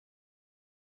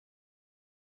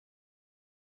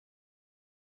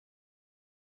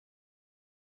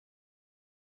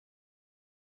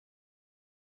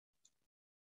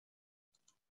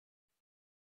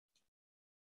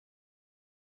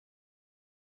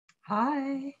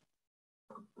Hi.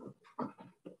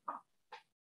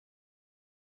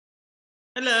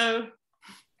 Hello.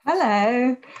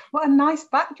 Hello. What a nice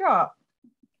backdrop.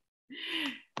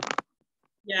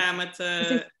 Yeah, I'm at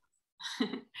a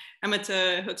I'm at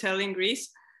a hotel in Greece.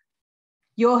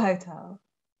 Your hotel?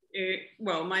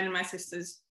 Well, mine and my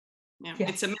sister's. Yeah, yes.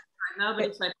 It's a mess right now, but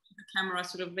if I put the camera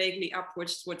sort of vaguely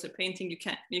upwards towards a painting,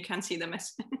 you can't see the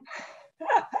mess.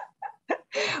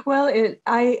 Well,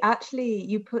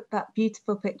 you put that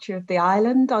beautiful picture of the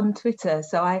island on Twitter.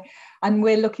 And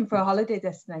we're looking for a holiday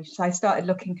destination. So I started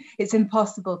looking. It's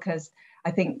impossible because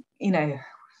I think,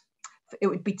 it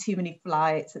would be too many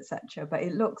flights, etc. But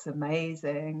it looks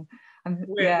amazing.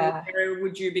 Where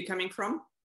would you be coming from?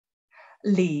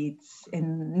 Leeds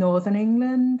in northern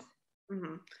England.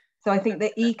 Mm-hmm. So I think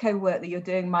the eco work that you're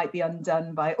doing might be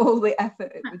undone by all the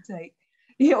effort it would take.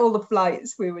 All the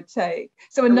flights we would take.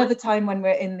 So another time when we're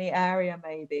in the area,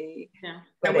 maybe. Yeah,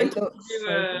 but I went to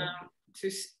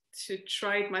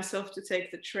try it myself to take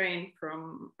the train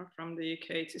from the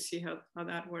UK to see how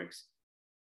that works.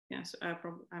 Yeah, so I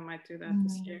might do that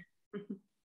this year.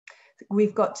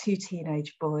 We've got 2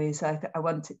 teenage boys. I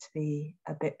want it to be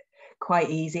a bit quite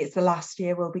easy. It's the last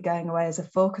year we'll be going away as a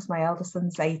full because my eldest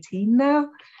son's 18 now.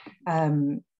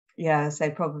 So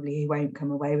probably he won't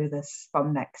come away with us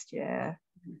from next year.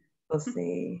 We'll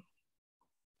see.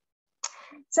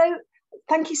 So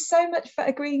thank you so much for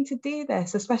agreeing to do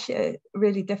this, especially at a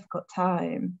really difficult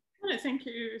time. Yeah, thank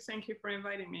you for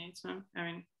inviting me.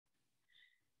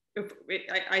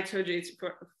 I told you it's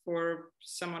for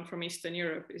someone from Eastern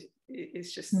Europe.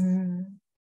 It's just I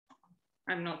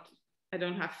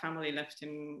don't have family left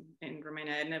in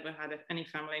Romania. I never had any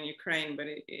family in Ukraine, but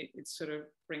it sort of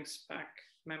brings back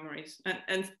memories,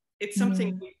 and it's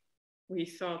something we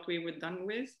thought we were done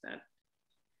with, that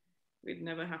we'd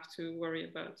never have to worry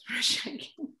about Russia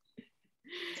again.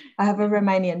 I have a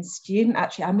Romanian student,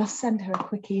 actually. I must send her a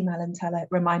quick email and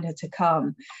remind her to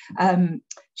come. So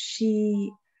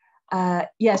she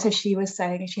was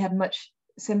saying she had much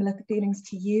similar feelings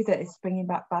to you, that it's bringing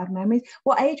back bad memories.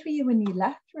 What age were you when you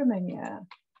left Romania?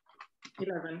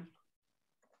 11.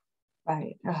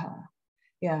 Right.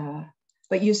 Yeah.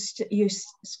 But you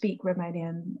speak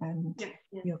Romanian, and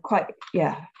you're quite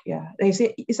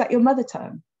Is that your mother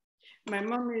tongue? My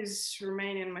mom is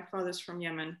Romanian. My father's from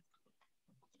Yemen.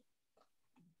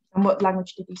 And what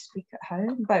language did you speak at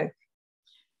home? Both?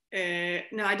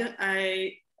 No, I don't.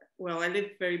 I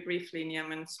lived very briefly in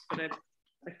Yemen, but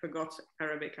I forgot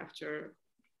Arabic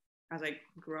as I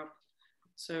grew up.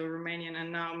 So Romanian,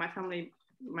 and now my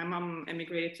mom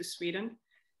emigrated to Sweden.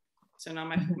 So now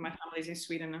my family is in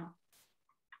Sweden now.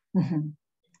 Mm-hmm.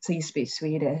 So you speak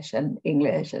Swedish and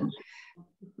English and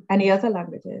any other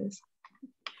languages?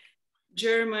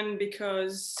 German,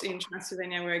 because in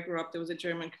Transylvania where I grew up there was a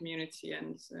German community,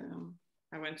 and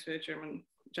I went to a German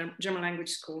language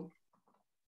school.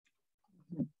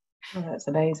 Oh, that's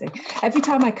amazing. Every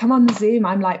time I come on Zoom,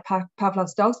 I'm like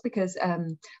Pavlov's dogs, because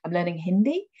I'm learning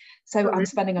Hindi. So I'm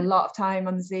spending a lot of time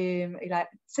on Zoom.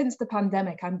 Since the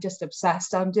pandemic, I'm just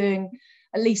obsessed. I'm doing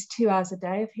at least 2 hours a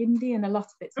day of Hindi, and a lot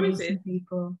of it's meeting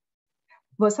people.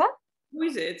 What's that? Who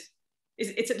is it?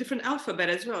 It's a different alphabet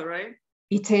as well, right?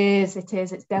 It is. It's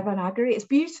Devanagari. It's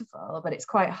beautiful, but it's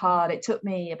quite hard. It took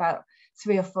me about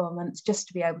 3 or 4 months just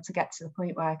to be able to get to the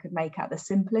point where I could make out the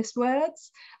simplest words.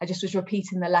 I just was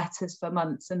repeating the letters for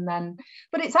months,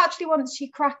 but it's actually, once you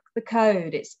crack the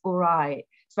code, it's all right.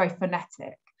 It's very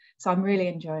phonetic. So I'm really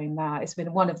enjoying that. It's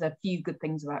been one of the few good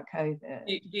things about COVID.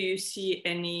 Do you see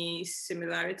any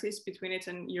similarities between it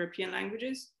and European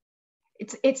languages?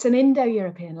 It's an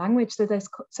Indo-European language, so there's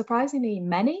surprisingly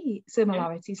many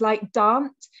similarities, like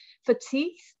dant for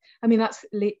teeth. I mean, that's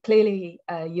clearly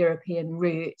a European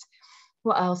root.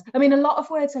 What else? I mean, a lot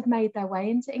of words have made their way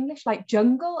into English, like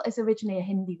jungle is originally a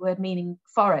Hindi word meaning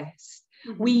forest.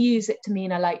 Mm-hmm. We use it to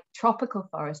mean a tropical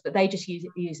forest, but they just use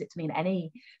it to mean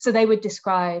any. So they would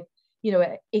describe,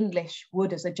 English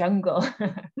wood as a jungle.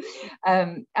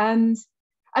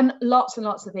 And lots and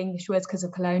lots of English words, because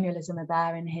of colonialism, are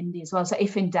there in Hindi as well. So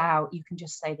if in doubt, you can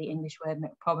just say the English word and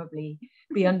it'll probably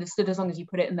be understood, as long as you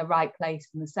put it in the right place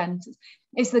in the sentence.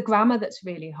 It's the grammar that's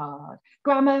really hard.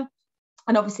 Grammar,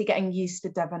 and obviously getting used to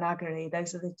Devanagari,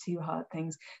 those are the 2 hard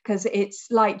things, because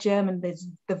it's like German,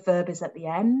 the verb is at the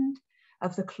end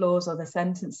of the clause or the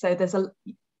sentence. So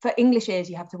for English ears,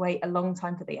 you have to wait a long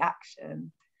time for the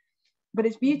action. But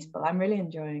it's beautiful. I'm really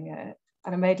enjoying it.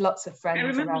 And I made lots of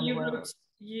friends around the world.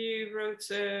 You wrote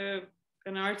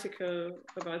an article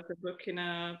about the book in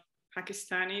a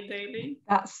Pakistani daily.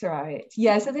 That's right.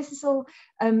 Yeah, so this is all,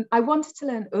 I wanted to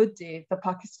learn Urdu for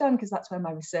Pakistan, because that's where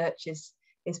my research is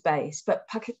is based. But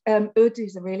Urdu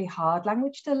is a really hard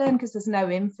language to learn because there's no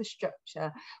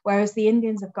infrastructure, whereas the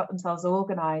Indians have got themselves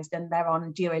organized and they're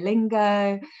on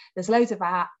Duolingo. There's loads of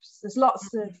apps. There's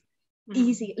lots of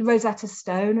easy, Rosetta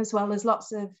Stone as well. There's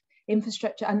lots of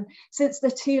infrastructure, and since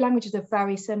the two languages are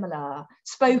very similar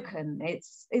spoken,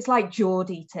 it's like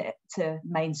Geordie to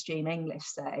mainstream English,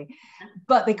 say,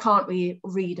 but they can't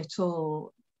read at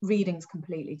all. Reading's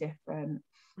completely different,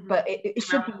 but it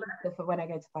should be useful for when I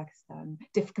go to Pakistan.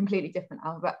 Completely different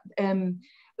alphabet.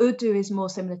 Urdu is more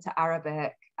similar to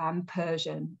Arabic, and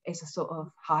Persian is a sort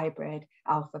of hybrid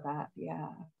alphabet. Yeah.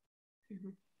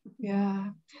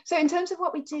 So in terms of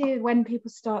what we do when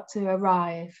people start to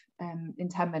arrive in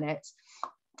 10 minutes,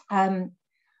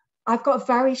 I've got a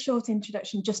very short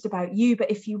introduction just about you, but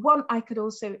if you want, I could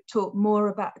also talk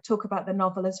about the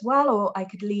novel as well, or I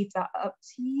could leave that up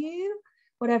to you,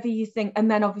 whatever you think. And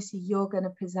then obviously you're going to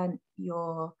present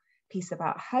your piece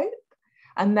about hope.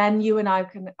 And then you and I've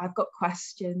got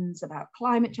questions about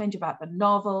climate change, about the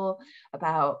novel,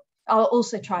 I'll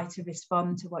also try to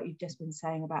respond to what you've just been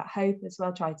saying about hope as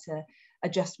well, try to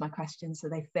adjust my questions so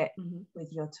they fit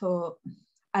with your talk.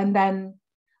 And then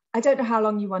I don't know how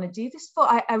long you want to do this for.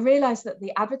 I realized that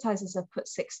the advertisers have put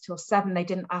 6 till 7. They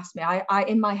didn't ask me. I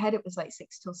in my head, it was like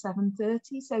 6 till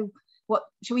 7:30. So what,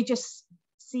 should we just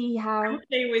see how? I'm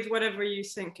okay with whatever you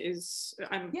think is,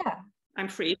 I'm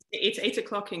free. It's 8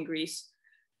 o'clock in Greece.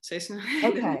 So it's not,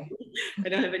 okay. I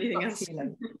don't have anything else.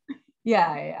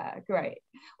 Yeah, great.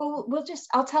 Well,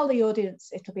 I'll tell the audience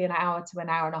it'll be an hour to an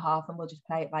hour and a half, and we'll just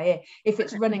play it by ear. If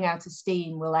it's running out of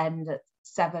steam, we'll end at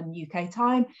 7 UK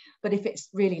time. But if it's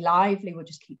really lively, we'll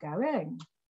just keep going,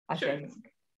 I think.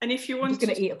 And if you want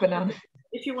to eat a banana.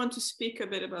 If you want to speak a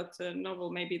bit about the novel,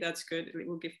 maybe that's good. It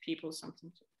will give people something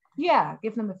to. Yeah,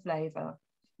 give them a flavour.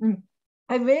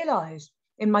 I realised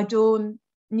in my Dawn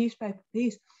newspaper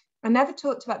piece, I never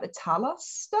talked about the Talos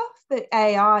stuff. The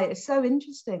AI is so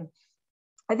interesting.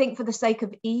 I think for the sake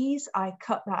of ease, I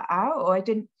cut that out, or I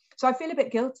didn't. So I feel a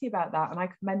bit guilty about that, and I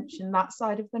could mention that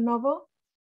side of the novel.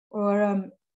 Or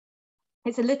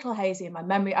it's a little hazy in my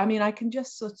memory. I mean, I can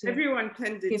just sort of. Everyone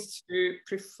tended to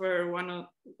prefer one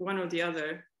or the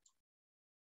other.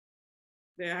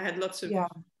 I had lots of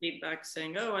feedback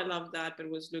saying, "Oh, I love that," but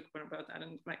it was lukewarm about that,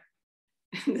 and like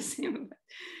the same.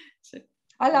 So,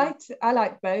 I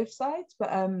liked both sides, but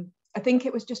I think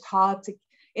it was just hard to,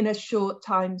 in a short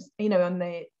time, and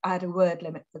I had a word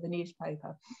limit for the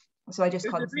newspaper, so I just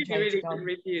concentrated really on. Good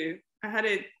review.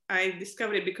 I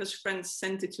discovered it because friends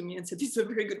sent it to me and said it's a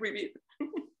very good review.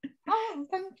 Oh,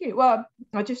 thank you. Well,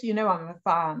 I'm a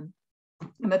fan.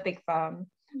 I'm a big fan.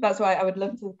 That's why I would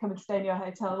love to come and stay in your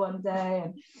hotel one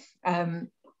day. And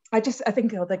I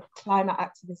think the climate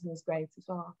activism is great as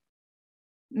well.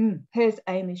 Here's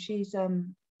Amy. She's a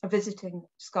visiting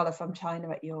scholar from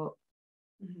China at York.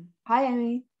 Hi,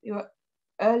 Amy. You're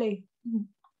early.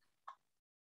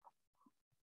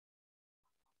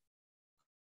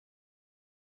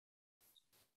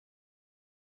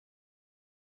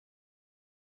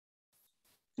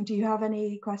 Do you have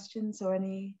any questions or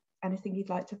anything you'd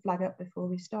like to flag up before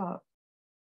we start?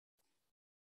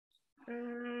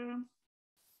 No,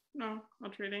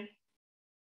 not really.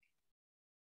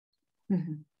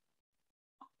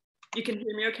 You can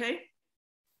hear me okay?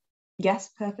 Yes,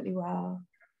 perfectly well.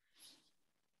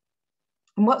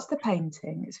 And what's the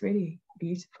painting? It's really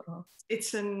beautiful.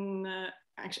 It's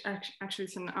actually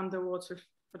it's an underwater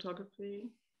photography.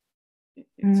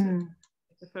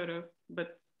 It's a photo,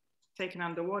 but taken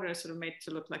underwater, sort of made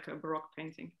to look like a Baroque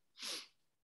painting.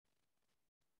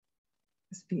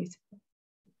 It's beautiful.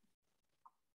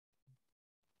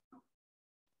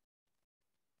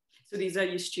 So these are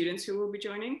your students who will be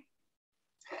joining?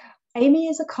 Amy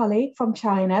is a colleague from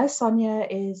China. Sonia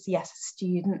is, yes, a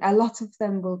student. A lot of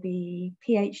them will be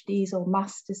PhDs or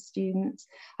master's students.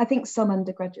 I think some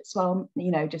undergraduates as well,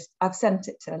 I've sent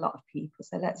it to a lot of people.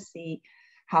 So let's see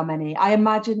how many. I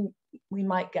imagine we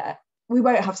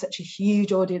won't have such a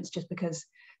huge audience just because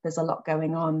there's a lot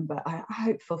going on, but I'm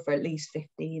hopeful for at least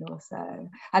 15 or so.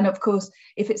 And of course,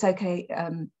 if it's okay,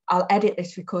 I'll edit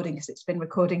this recording because it's been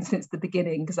recording since the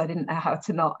beginning because I didn't know how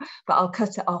to not, but I'll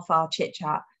cut it off our chit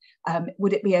chat.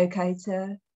 Would it be okay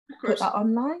to put that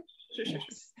online? Sure.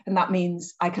 Yes. And that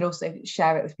means I could also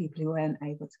share it with people who weren't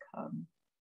able to come.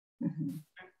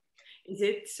 Is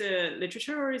it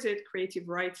literature or is it creative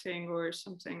writing or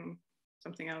something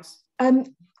else?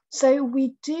 So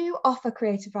we do offer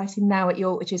creative writing now at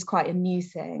York, which is quite a new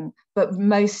thing, but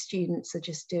most students are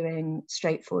just doing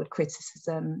straightforward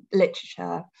criticism,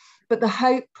 literature. But the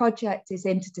Hope project is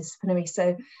interdisciplinary.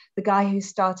 So the guy who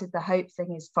started the Hope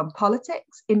thing is from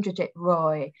politics, Indrajit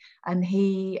Roy, and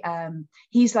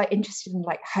he's like interested in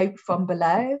like hope from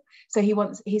below. So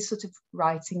he's sort of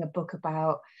writing a book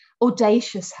about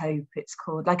audacious hope, it's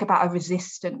called, like about a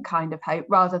resistant kind of hope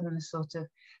rather than the sort of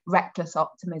reckless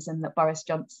optimism that Boris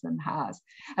Johnson has.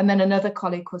 And then another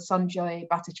colleague called Sanjoy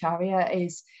Bhattacharya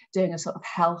is doing a sort of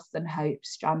health and hope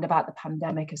strand about the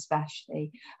pandemic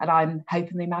especially. And I'm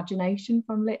hope and the imagination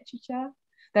from literature.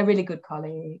 They're really good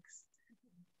colleagues.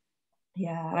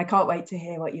 Yeah, and I can't wait to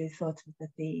hear what you thought of the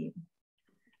theme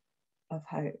of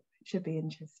hope. It should be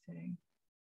interesting.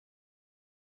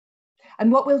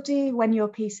 And what we'll do when your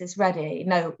piece is ready,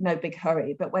 no big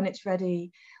hurry, but when it's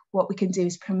ready, what we can do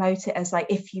is promote it as like,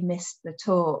 if you missed the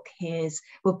talk,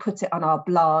 we'll put it on our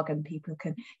blog and people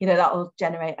can, that will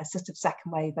generate a sort of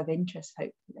second wave of interest,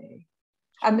 hopefully.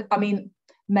 And I mean,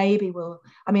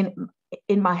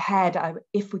 in my head,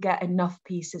 if we get enough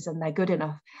pieces and they're good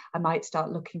enough, I might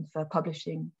start looking for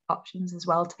publishing options as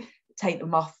well, to take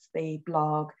them off the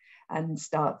blog and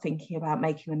start thinking about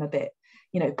making them a bit,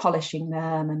 polishing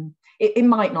them. And it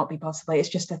might not be possible. It's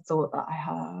just a thought that I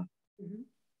have. Mm-hmm.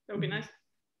 That would be nice.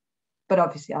 But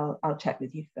obviously I'll check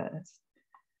with you first.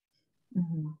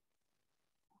 Mm-hmm.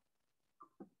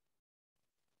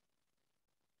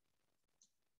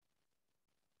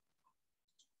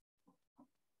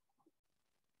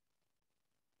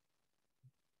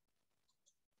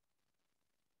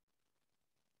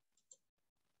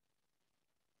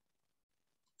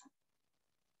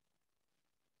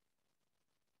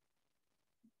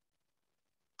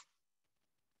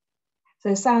 So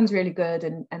it sounds really good,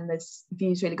 and this view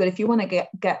is really good. If you want to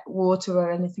get water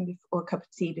or anything, or a cup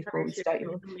of tea before we start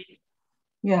your...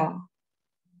 Yeah.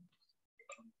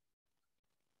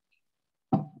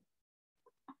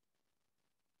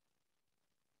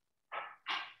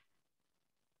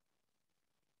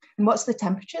 And what's the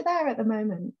temperature there at the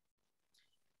moment?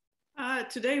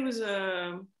 Today was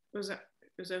a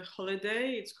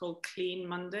holiday. It's called Clean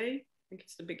Monday. I think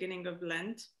it's the beginning of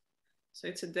Lent. So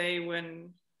it's a day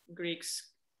when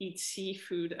Greeks eat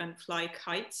seafood and fly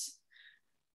kites.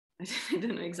 I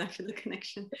don't know exactly the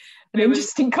connection. An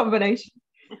interesting combination.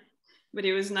 But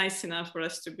it was nice enough for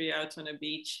us to be out on a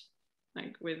beach,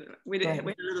 like with a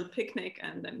little picnic,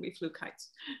 and then we flew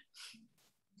kites.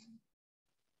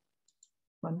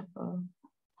 Wonderful.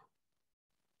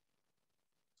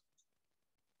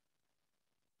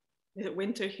 The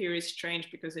winter here is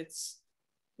strange because it's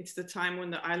the time when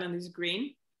the island is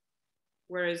green,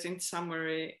 whereas in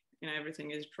summer, everything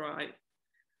is dry.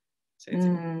 So it's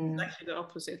actually the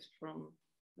opposite from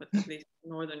at least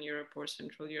Northern Europe or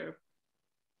Central Europe.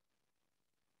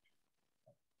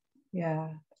 Yeah.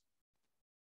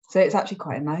 So it's actually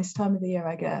quite a nice time of the year,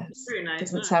 I guess. It's very nice.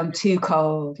 Doesn't sound too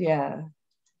cold, yeah.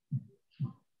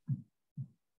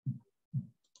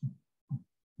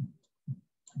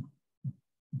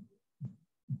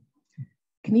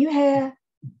 Can you hear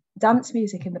dance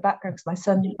music in the background? Because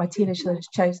my teenage son has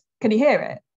chosen. Can you hear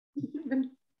it?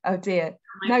 Oh dear.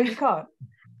 No, you can't.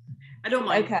 I don't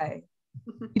mind. Okay.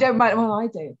 You don't mind? Well, I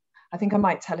do. I think I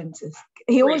might tell him to.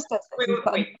 He always does this.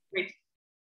 Wait.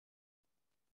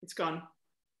 It's gone.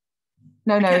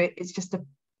 No, it's just a.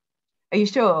 Are you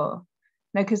sure?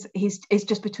 No, because it's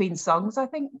just between songs, I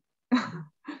think.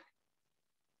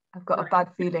 I've got a bad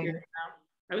feeling.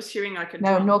 I was hearing like a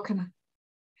no, drum. nor can I.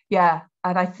 Yeah,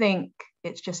 and I think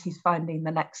it's just he's finding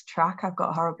the next track. I've got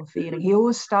a horrible feeling. He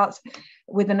always starts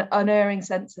with an unerring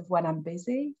sense of when I'm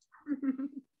busy.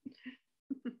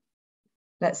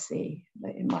 Let's see.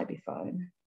 It might be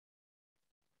fine.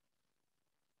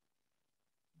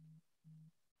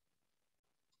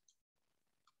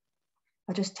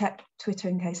 I'll just check Twitter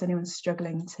in case anyone's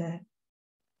struggling to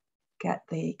get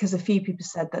because a few people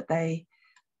said that they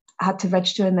had to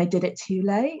register and they did it too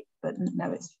late, but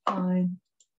no, it's fine.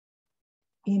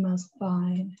 Email's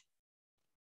fine.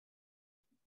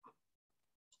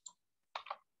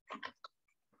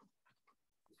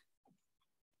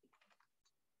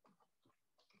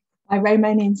 My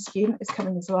Romanian student is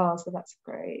coming as well, so that's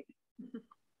great.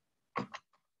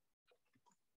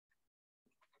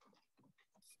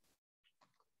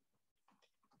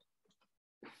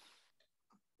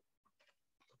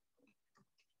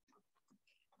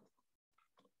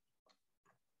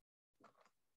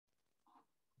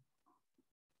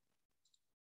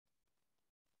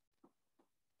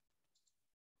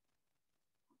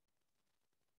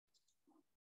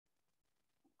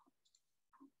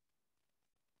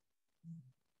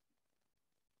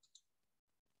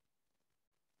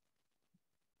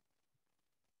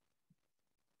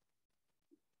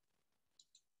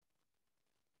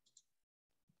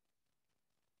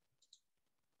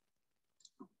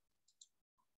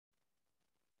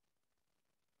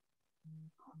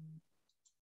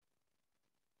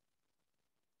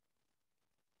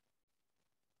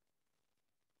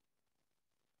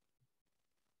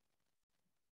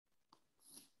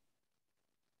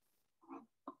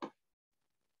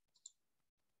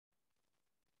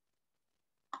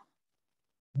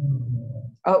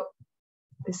 Oh,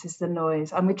 this is the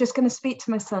noise. And we're just going to speak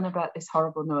to my son about this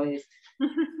horrible noise.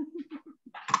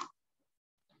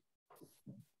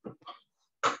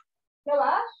 Go,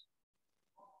 Ash.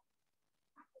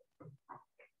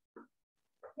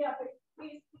 Yeah, but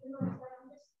please keep the noise down.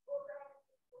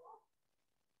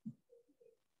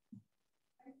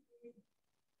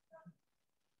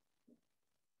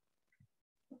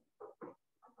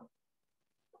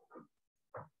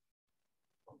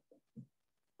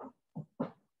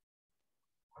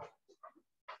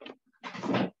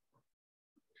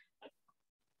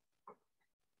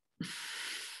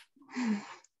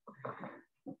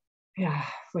 Yeah,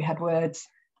 we had words.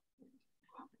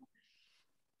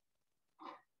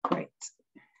 Great.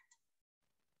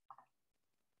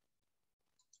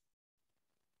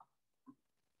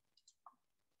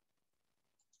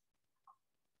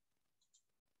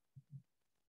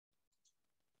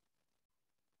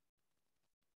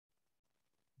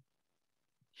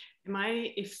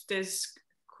 If there's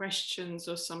questions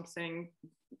or something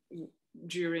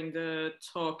during the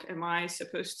talk, am I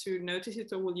supposed to notice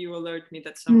it, or will you alert me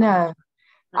that someone? No,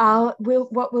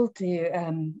 what we'll do,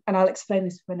 and I'll explain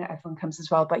this when everyone comes as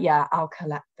well, but yeah, I'll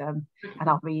collect them and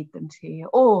I'll read them to you,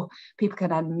 or people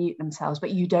can unmute themselves,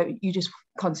 but you just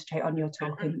concentrate on your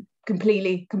talk and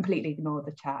completely ignore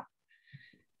the chat.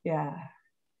 Yeah.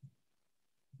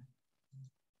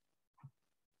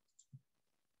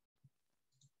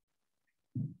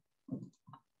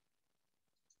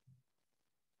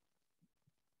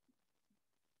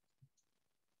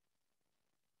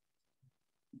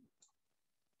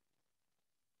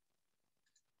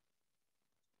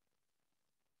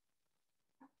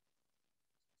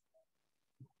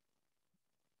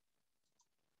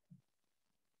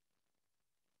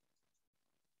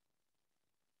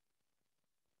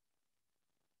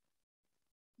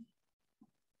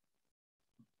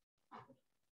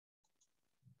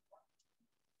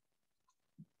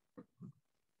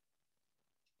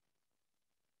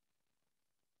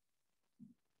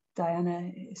 Diana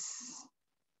is,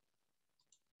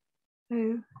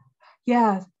 so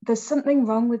yeah, there's something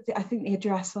wrong with I think the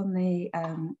address on the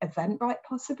Eventbrite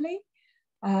possibly.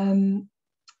 So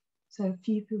a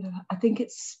few people, I think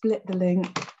it's split the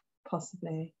link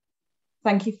possibly.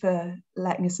 Thank you for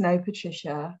letting us know,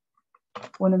 Patricia.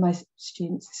 One of my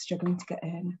students is struggling to get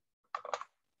in.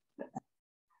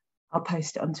 I'll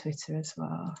post it on Twitter as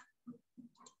well.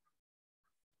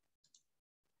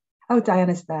 Oh,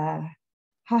 Diana's there.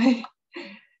 Hi.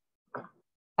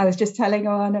 I was just telling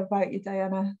Oana about you,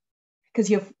 Diana, because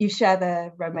you share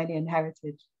the Romanian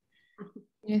heritage.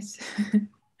 Yes.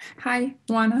 Hi,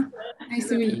 Oana. Nice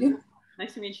to meet you.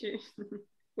 Nice to meet you.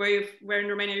 Where in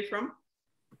Romania are you from?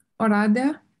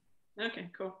 Oradea. Okay,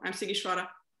 cool. I'm Sighișoara.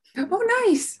 Oh,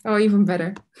 nice. Oh, even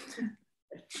better.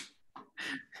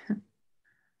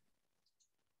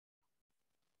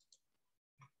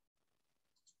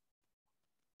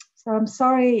 So I'm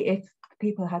sorry if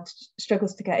people had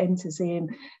struggles to get into Zoom.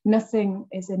 Nothing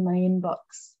is in my inbox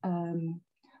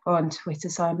or on Twitter,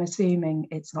 so I'm assuming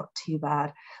it's not too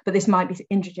bad. But this might be,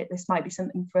 Indrajit, this might be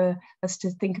something for us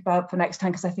to think about for next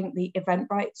time, because I think the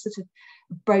Eventbrite sort of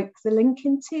broke the link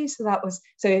into,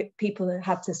 so people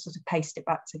had to sort of paste it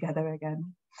back together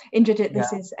again. Indrajit,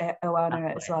 this is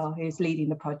Oana as well, who's leading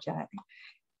the project.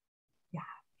 Yeah.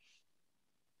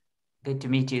 Good to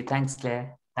meet you. Thanks,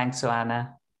 Claire. Thanks,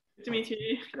 Oana. Good to meet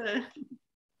you, Claire.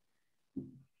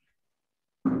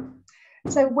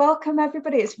 So welcome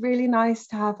everybody. It's really nice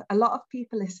to have a lot of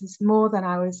people. This is more than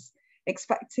I was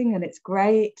expecting, and it's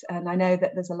great. And I know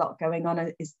that there's a lot going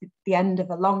on. It's the end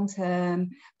of a long term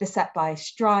beset by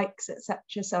strikes,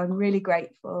 etc. So I'm really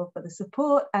grateful for the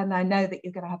support, and I know that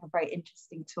you're going to have a very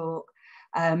interesting talk.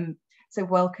 So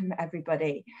welcome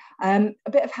everybody. A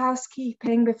bit of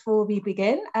housekeeping before we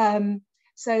begin.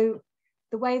 So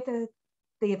the way the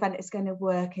event is going to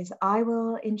work is I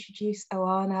will introduce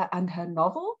Oana and her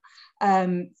novel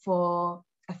for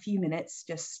a few minutes,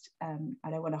 just I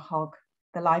don't want to hog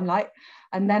the limelight,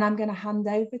 and then I'm going to hand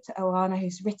over to Oana,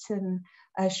 who's written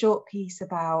a short piece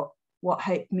about what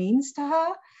hope means to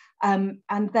her,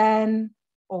 and then,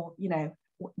 or you know,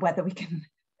 whether we can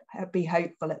be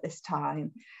hopeful at this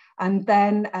time, and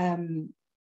then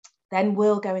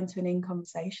we'll go into an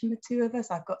in-conversation, the two of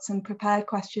us. I've got some prepared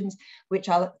questions, which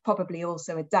I'll probably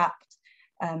also adapt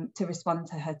to respond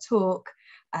to her talk.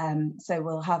 So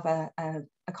we'll have a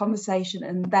conversation,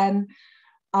 and then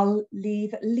I'll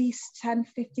leave at least 10,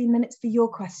 15 minutes for your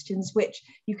questions, which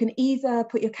you can either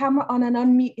put your camera on and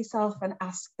unmute yourself and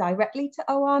ask directly to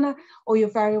Oana, or you're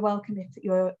very welcome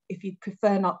if you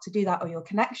prefer not to do that or your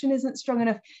connection isn't strong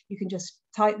enough, you can just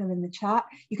type them in the chat.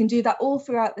 You can do that all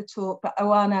throughout the talk, but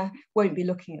Oana won't be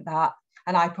looking at that.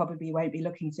 And I probably won't be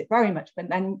looking at it very much, but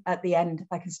then at the end,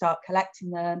 I can start collecting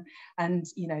them. And,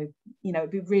 it'd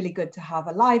be really good to have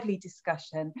a lively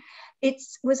discussion. It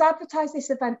was advertised, this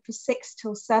event, for 6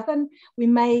 till 7. We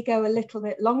may go a little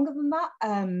bit longer than that.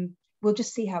 We'll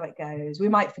just see how it goes. We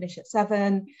might finish at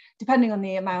 7, depending on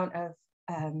the amount of,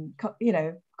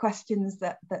 questions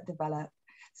that develop.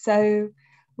 So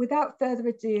without further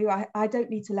ado, I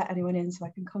don't need to let anyone in, so I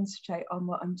can concentrate on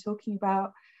what I'm talking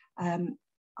about.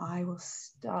 I will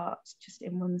start just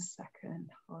in 1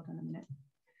 second. Hold on a minute.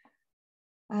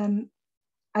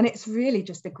 And it's really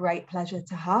just a great pleasure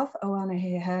to have Oana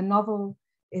here. Her novel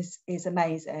is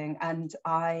amazing, and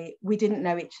we didn't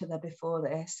know each other before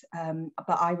this,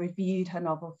 but I reviewed her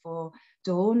novel for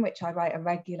Dawn, which I write a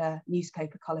regular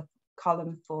newspaper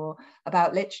column for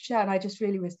about literature, and I just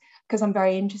really was, because I'm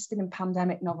very interested in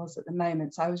pandemic novels at the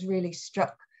moment, so I was really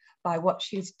struck by what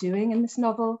she was doing in this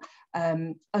novel,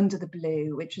 Under the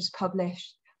Blue, which was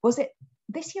published, was it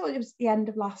this year or it was the end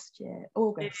of last year,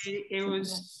 August? It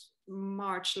was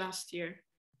March last year.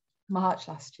 March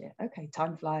last year, okay,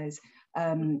 time flies.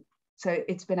 So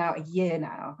it's been out a year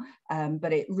now,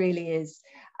 but it really is,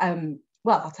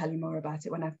 well, I'll tell you more about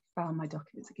it when I've found my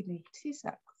documents. So give me 2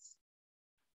 seconds.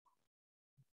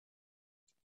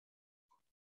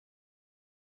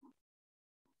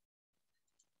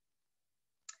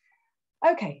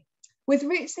 Okay, with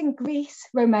roots in Greece,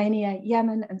 Romania,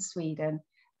 Yemen and Sweden,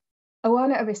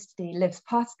 Oana Aristide lives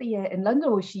part of the year in London,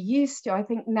 or she used to. I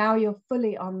think now you're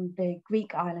fully on the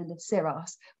Greek island of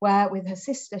Syros, where with her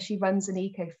sister, she runs an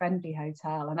eco-friendly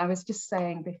hotel. And I was just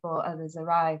saying before others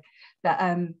arrived that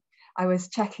I was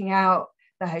checking out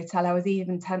the hotel. I was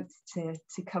even tempted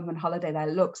to come on holiday there.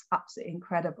 It looks absolutely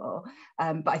incredible.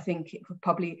 But I think it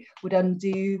probably would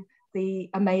undo the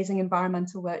amazing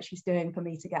environmental work she's doing for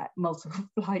me to get multiple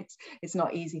flights. It's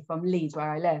not easy from Leeds, where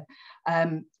I live,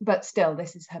 but still,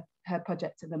 this is her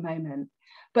project at the moment.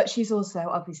 But she's also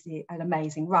obviously an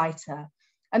amazing writer.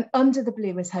 And Under the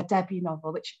Blue is her debut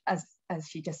novel, which, as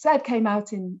she just said, came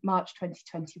out in March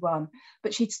 2021,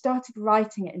 but she'd started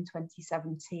writing it in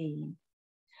 2017.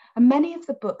 And many of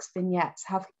the book's vignettes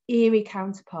have eerie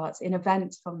counterparts in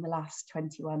events from the last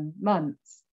 21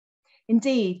 months.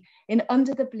 Indeed, in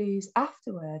Under the Blue's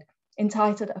afterword,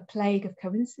 entitled A Plague of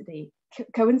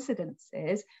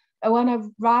Coincidences,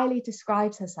 Oana Riley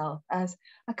describes herself as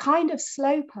a kind of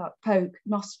slowpoke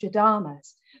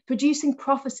Nostradamus, producing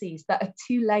prophecies that are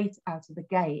too late out of the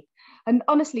gate. And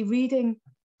honestly, reading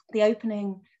the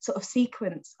opening sort of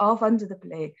sequence of Under the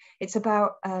Blue, it's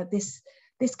about this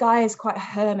guy is quite a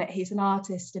hermit. He's an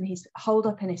artist, and he's holed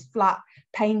up in his flat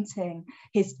painting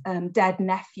his dead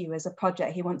nephew as a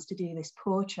project. He wants to do this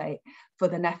portrait for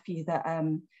the nephew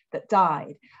that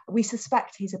died. We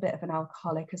suspect he's a bit of an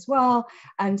alcoholic as well,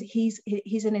 and he's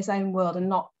in his own world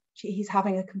and he's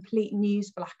having a complete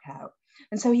news blackout.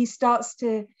 And so he starts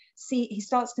to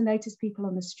notice people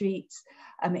on the streets.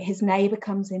 His neighbor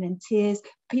comes in tears.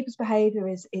 People's behavior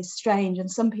is strange, and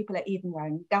some people are even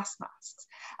wearing gas masks.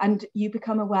 And you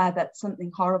become aware that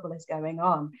something horrible is going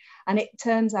on. And it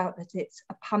turns out that it's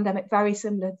a pandemic very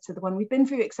similar to the one we've been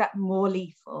through, except more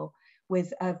lethal,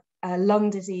 with a lung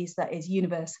disease that is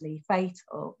universally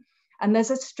fatal. And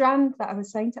there's a strand that I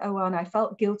was saying to Oana, I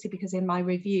felt guilty because in my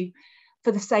review,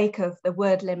 for the sake of the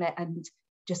word limit and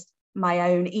just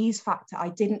my own ease factor, I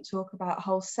didn't talk about a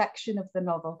whole section of the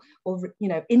novel, or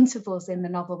intervals in the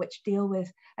novel, which deal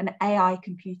with an AI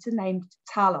computer named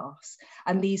Talos,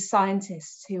 and these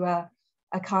scientists who are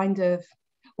a kind of,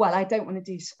 well, I don't want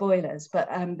to do spoilers, but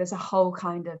there's a whole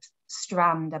kind of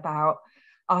strand about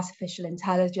artificial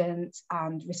intelligence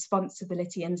and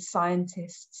responsibility and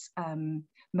scientists'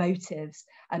 motives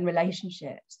and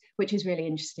relationships, which is really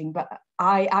interesting. But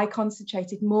I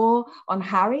concentrated more on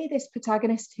Harry, this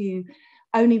protagonist, who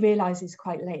only realizes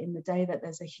quite late in the day that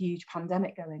there's a huge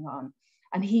pandemic going on.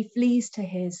 And he flees to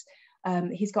he's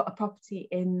got a property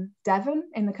in Devon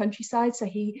in the countryside. So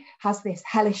he has this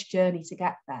hellish journey to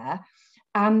get there.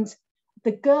 And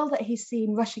the girl that he's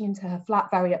seen rushing into her flat,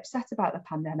 very upset about the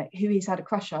pandemic, who he's had a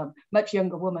crush on, much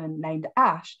younger woman named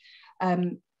Ash,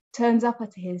 turns up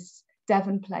at his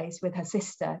Devon place with her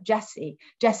sister, Jessie.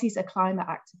 Jessie's a climate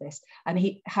activist, and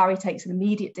Harry takes an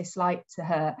immediate dislike to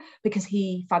her because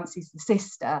he fancies the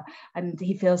sister, and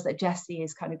he feels that Jessie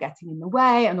is kind of getting in the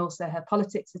way, and also her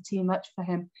politics are too much for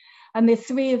him. And the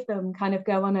three of them kind of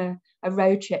go on a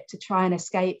road trip to try and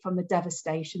escape from the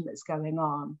devastation that's going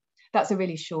on. That's a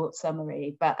really short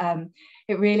summary, but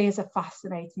it really is a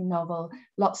fascinating novel.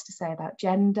 Lots to say about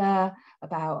gender,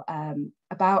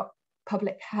 about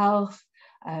public health,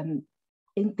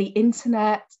 in the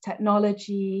internet,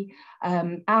 technology,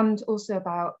 and also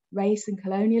about race and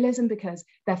colonialism, because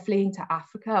they're fleeing to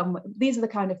Africa. And these are the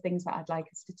kind of things that I'd like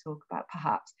us to talk about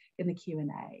perhaps in the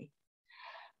Q&A.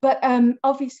 But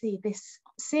obviously this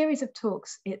series of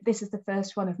talks, this is the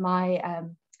first one of my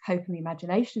Hope and the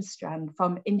Imagination strand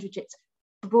from Indrajit's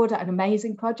brought out an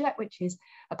amazing project, which is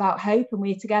about hope. And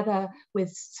we, together with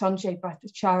Sanjay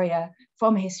Bhattacharya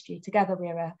from History, together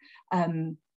we're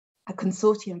a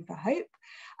consortium for hope.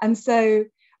 And so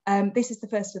this is the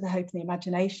first of the Hope and the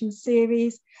Imagination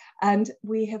series. And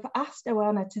we have asked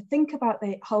Oana to think about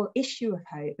the whole issue of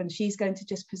hope, and she's going to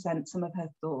just present some of her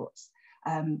thoughts.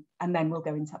 And then we'll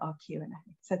go into our Q&A.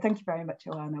 So thank you very much,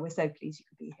 Oana. We're so pleased you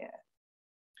could be here.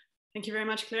 Thank you very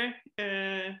much, Claire.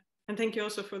 And thank you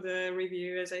also for the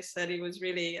review. As I said, it was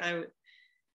really,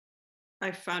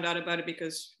 I found out about it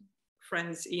because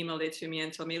friends emailed it to me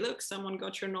and told me, look, someone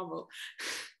got your novel.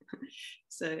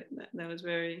 So that was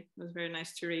very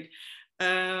nice to read.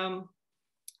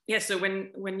 Yeah, so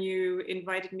when you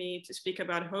invited me to speak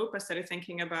about hope, I started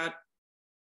thinking about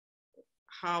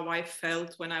how I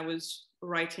felt when I was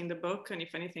writing the book, and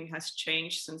if anything has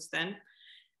changed since then.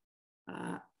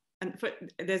 And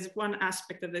there's one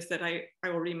aspect of this that I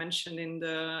already mentioned in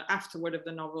the afterword of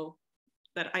the novel,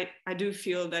 that I do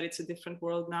feel that it's a different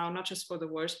world now, not just for the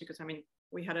worse, because I mean,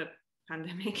 we had a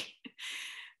pandemic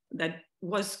that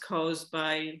was caused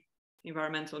by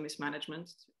environmental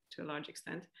mismanagement to a large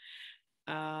extent.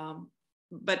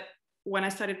 But when I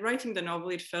started writing the novel,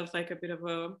 it felt like a bit of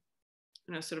a,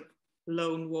 sort of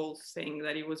lone wolf thing,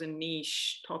 that it was a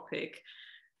niche topic.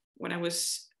 When I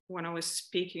was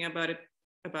speaking about it,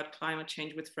 about climate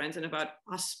change with friends and about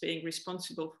us being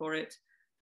responsible for it,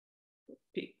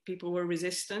 people were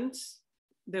resistant.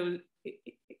 And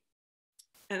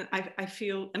I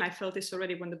feel, and I felt this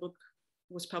already when the book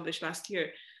was published last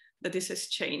year, that this has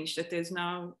changed, that there's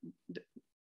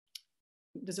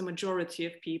a majority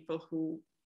of people who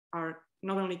are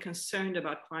not only concerned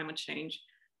about climate change,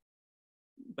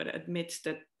 but admit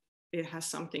that it has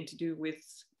something to do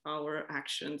with our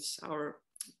actions, our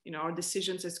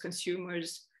decisions as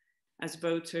consumers, as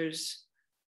voters.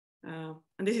 And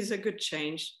this is a good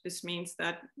change. This means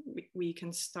that we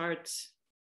can start,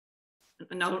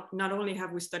 not only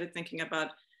have we started thinking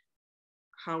about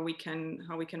how we can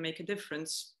make a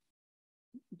difference,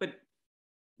 but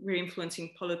we're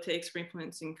influencing politics, we're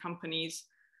influencing companies.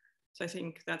 So I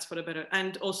think that's for the better.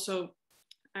 And also,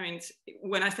 I mean,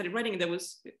 when I started writing,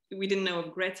 we didn't know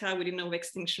of Greta, we didn't know of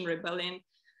Extinction Rebellion.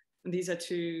 And these are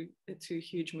two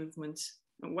huge movements.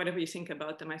 And whatever you think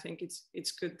about them, I think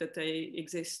it's good that they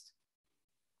exist.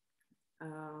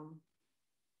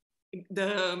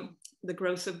 The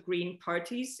growth of green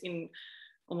parties in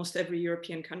almost every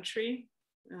European country,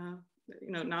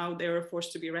 now they're a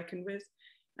force to be reckoned with.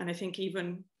 And I think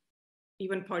even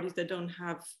parties that don't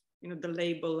have the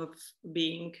label of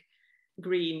being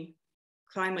green,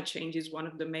 climate change is one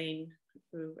of the main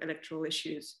electoral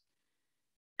issues.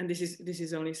 And this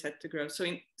is only set to grow. So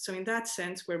in that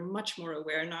sense, we're much more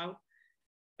aware now,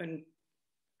 and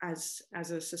as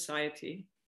a society.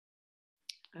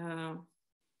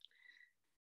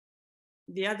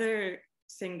 The other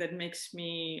thing that makes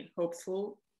me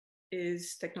hopeful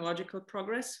is technological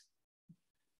progress.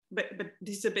 But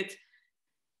this is a bit,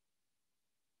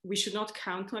 we should not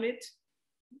count on it.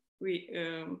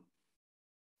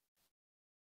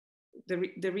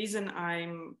 The reason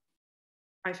I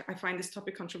find this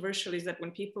topic controversial is that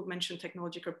when people mention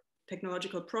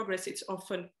technological progress, it's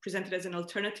often presented as an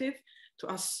alternative to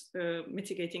us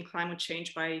mitigating climate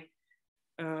change by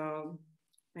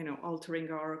altering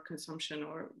our consumption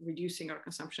or reducing our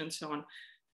consumption and so on.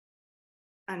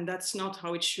 And that's not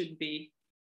how it should be.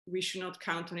 We should not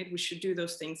count on it. We should do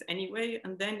those things anyway.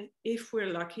 And then if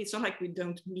we're lucky, it's not like we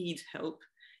don't need help.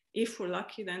 If we're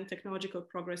lucky, then technological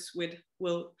progress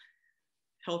will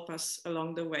help us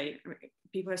along the way. I mean,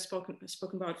 people have spoken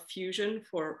about fusion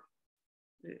for,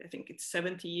 I think it's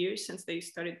 70 years since they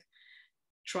started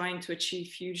trying to achieve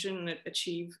fusion and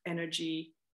achieve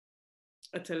energy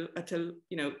to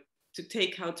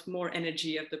take out more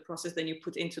energy of the process than you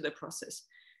put into the process.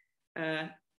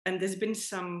 And there's been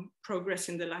some progress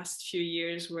in the last few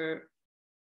years where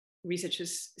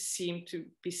researchers seem to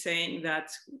be saying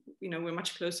that we're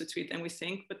much closer to it than we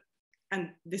think. And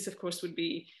this, of course,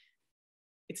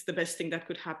 it's the best thing that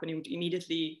could happen. It would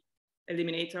immediately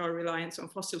eliminate our reliance on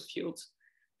fossil fuels.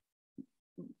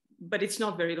 but it's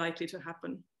not very likely to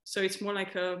happen. So it's more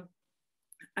like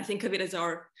I think of it as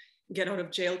our get out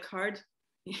of jail card.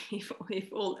 If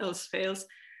all else fails,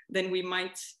 then we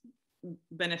might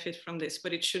benefit from this,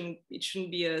 but it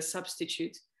shouldn't be a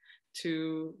substitute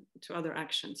to other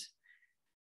actions.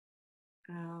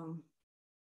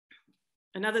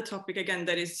 Another topic, again,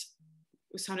 that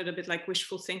sounded a bit like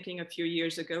wishful thinking a few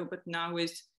years ago, but now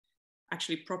is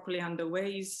actually properly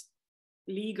underway, is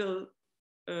legal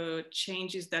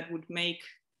changes that would make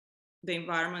the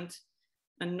environment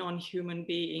and non-human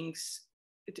beings,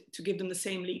 to give them the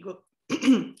same legal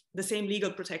the same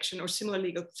legal protection or similar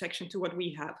legal protection to what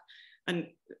we have and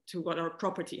to what our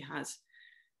property has.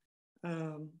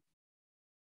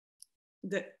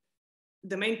 The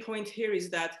main point here is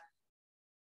that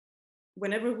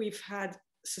whenever we've had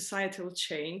societal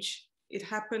change, it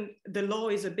happened, the law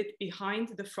is a bit behind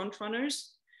the front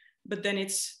runners, but then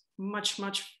it's much,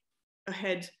 much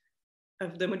ahead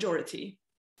of the majority.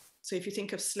 So if you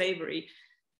think of slavery,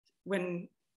 when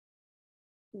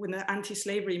the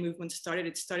anti-slavery movement started,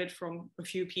 it started from a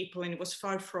few people, and it was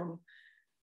far from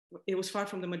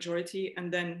the majority,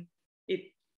 and then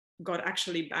it got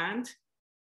actually banned.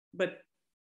 But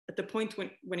at the point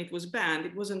when it was banned,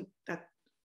 it wasn't that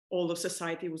all of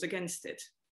society was against it,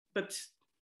 but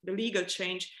the legal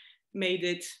change made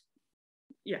it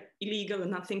illegal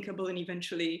and unthinkable, and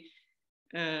eventually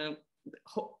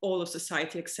all of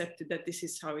society accepted that this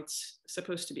is how it's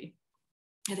supposed to be.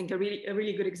 I think a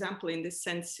really good example in this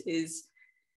sense is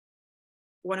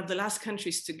one of the last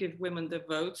countries to give women the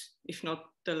vote, if not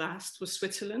the last, was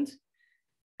Switzerland.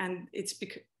 And it's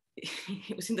because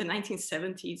it was in the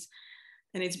 1970s,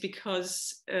 and it's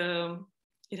because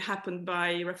it happened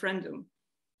by referendum.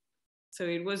 So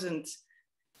it wasn't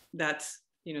that,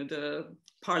 you know, the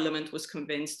parliament was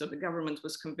convinced or the government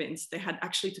was convinced. They had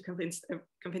actually to convince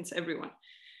everyone.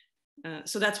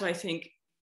 So that's why I think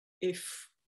if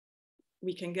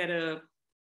we can get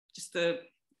just a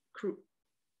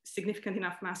significant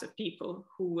enough mass of people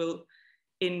who will,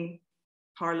 in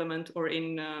parliament or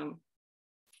in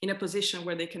a position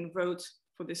where they can vote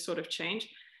for this sort of change,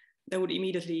 that would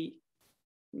immediately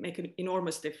make an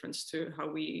enormous difference to how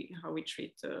we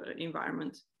treat the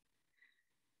environment.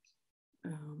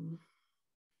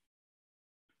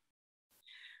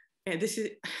 This is,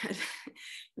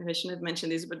 I shouldn't have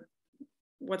mentioned this, but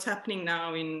what's happening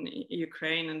now in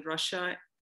Ukraine and Russia,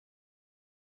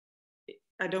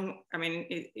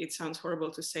 it sounds horrible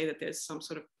to say that there's some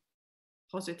sort of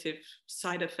positive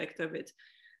side effect of it,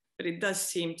 but it does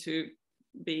seem to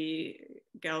be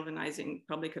galvanizing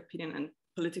public opinion and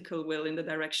political will in the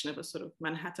direction of a sort of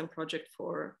Manhattan Project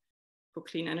for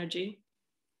clean energy,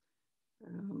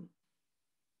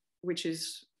 which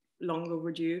is long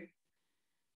overdue.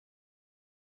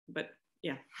 But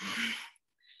yeah.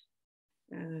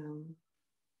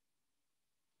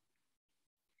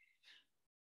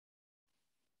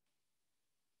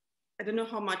 I don't know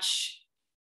how much,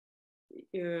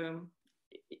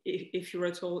 if you're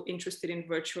at all interested in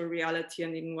virtual reality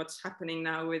and in what's happening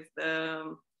now with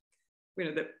the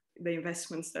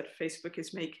investments that Facebook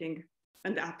is making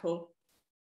and Apple.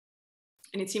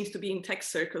 And it seems to be in tech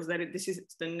circles that this is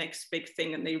the next big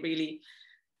thing, and they're really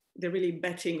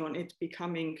betting on it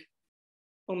becoming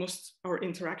almost our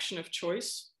interaction of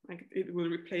choice. Like it will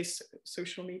replace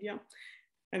social media.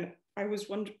 And I was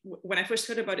wondering, when I first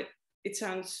heard about it, it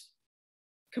sounds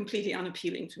completely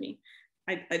unappealing to me.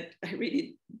 I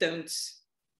really don't,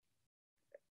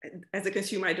 as a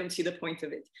consumer, I don't see the point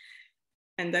of it.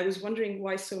 And I was wondering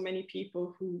why so many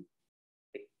people who,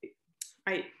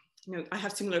 I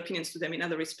have similar opinions to them in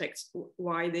other respects,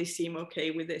 why they seem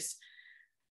okay with this.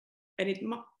 And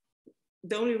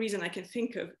the only reason I can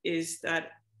think of is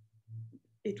that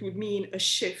it would mean a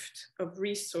shift of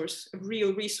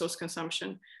real resource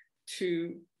consumption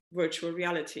to virtual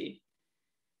reality.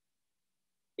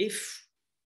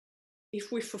 If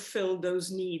we fulfill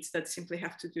those needs that simply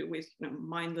have to do with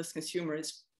mindless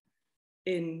consumerism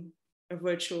in a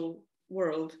virtual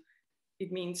world,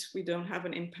 it means we don't have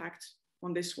an impact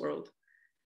on this world.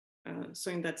 So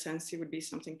in that sense, it would be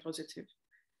something positive.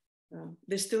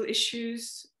 There's still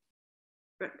issues.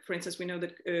 For instance, we know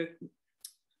that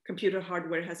computer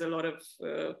hardware has a lot of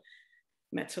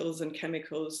metals and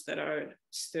chemicals that are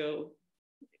still,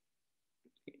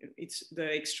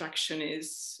 the extraction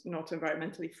is not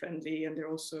environmentally friendly, and there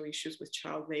are also issues with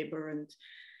child labor and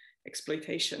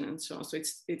exploitation and so on. So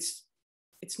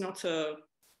it's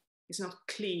not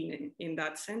clean in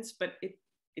that sense, but it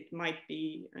might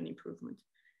be an improvement.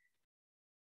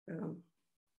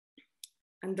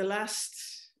 And the last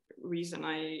reason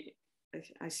I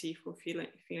see for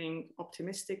feeling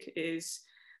optimistic is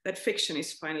that fiction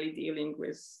is finally dealing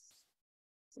with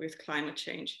climate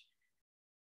change.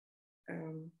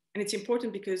 And it's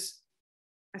important because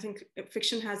I think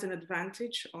fiction has an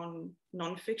advantage on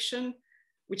non-fiction,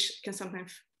 which can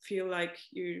sometimes feel like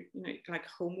like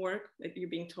homework, like you're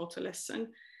being taught a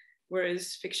lesson,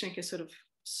 whereas fiction can sort of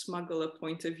smuggle a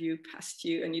point of view past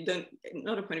you, and you don't,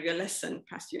 not a point of view, a lesson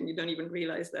past you, and you don't even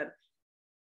realize that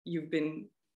you've been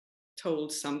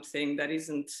told something that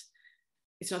isn't,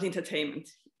 it's not entertainment,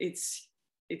 it's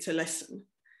a lesson.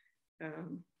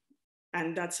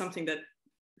 And that's something that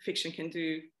fiction can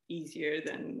do easier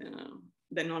than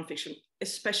nonfiction,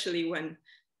 especially when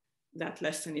that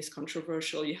lesson is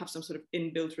controversial. You have some sort of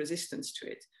inbuilt resistance to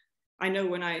it. I know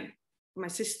when my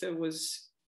sister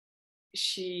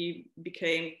she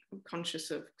became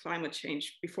conscious of climate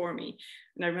change before me.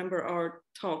 And I remember our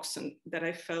talks, and that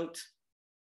I felt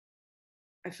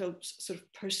sort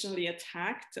of personally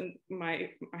attacked, and I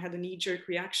had a knee-jerk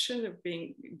reaction of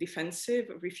being defensive,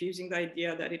 of refusing the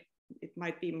idea that it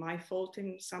might be my fault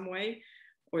in some way,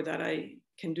 or that I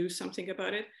can do something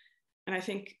about it. And I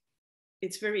think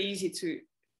it's very easy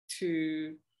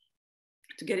to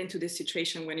get into this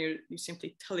situation when you're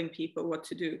simply telling people what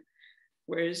to do.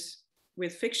 Whereas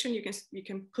with fiction, you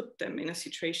can put them in a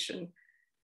situation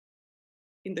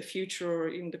in the future or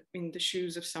in the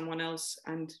shoes of someone else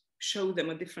and show them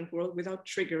a different world without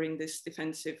triggering this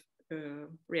defensive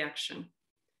reaction.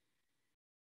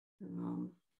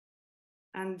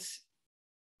 And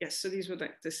yes, so these were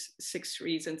like the 6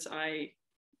 reasons I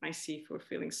see for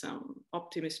feeling some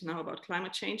optimism now about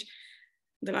climate change.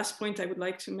 The last point I would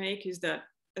like to make is that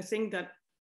a thing that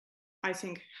I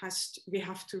think we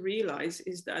have to realize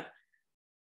is that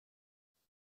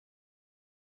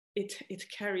it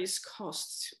carries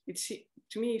costs.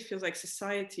 To me, it feels like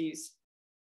societies,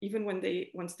 even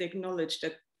once they acknowledge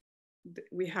that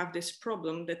we have this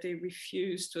problem, that they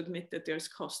refuse to admit that there's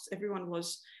costs. Everyone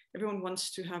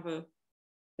wants to have a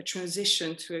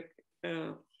transition to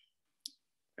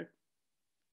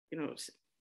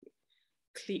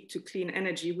clean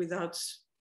energy without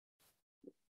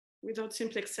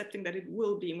simply accepting that it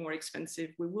will be more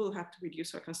expensive. We will have to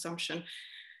reduce our consumption,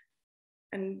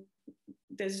 and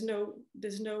there's no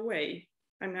way.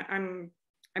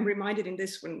 I'm reminded in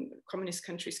this when communist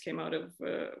countries came out of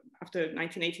after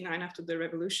 1989, after the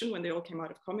revolution, when they all came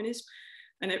out of communism,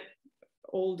 and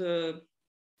all the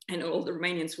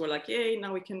Romanians were like, yay,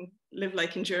 now we can live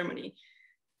like in Germany.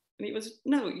 And it was,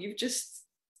 no, you've just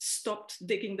stopped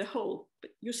digging the hole,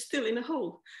 but you're still in a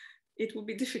hole. It will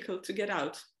be difficult to get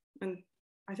out. And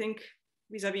I think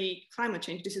vis-a-vis climate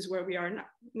change, this is where we are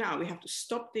now. We have to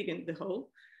stop digging the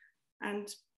hole and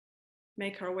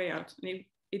make our way out. And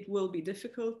it will be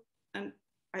difficult. And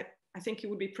I think it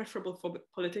would be preferable for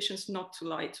politicians not to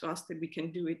lie to us that we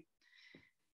can do it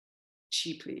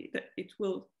cheaply, that it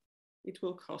will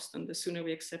cost, and the sooner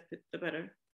we accept it, the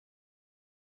better.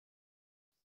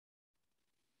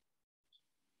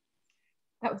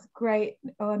 That was great,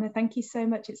 Oana. Thank you so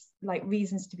much. It's like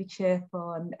reasons to be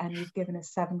cheerful, and you've given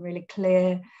us 7 really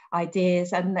clear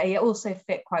ideas, and they also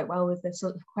fit quite well with the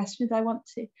sort of questions I want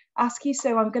to ask you.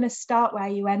 So I'm going to start where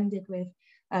you ended with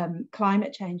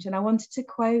climate change, and I wanted to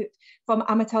quote from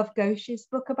Amitav Ghosh's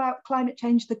book about climate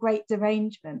change, The Great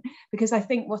Derangement, because I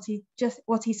think what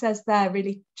he says there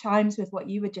really chimes with what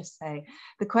you were just saying.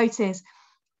 The quote is,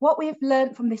 "What we have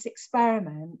learned from this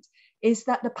experiment is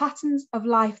that the patterns of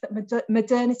life that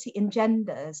modernity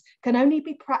engenders can only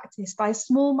be practiced by a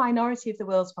small minority of the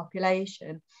world's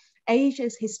population.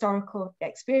 Asia's historical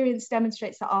experience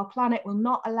demonstrates that our planet will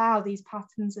not allow these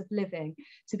patterns of living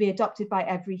to be adopted by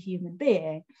every human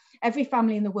being. Every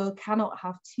family in the world cannot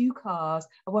have 2 cars,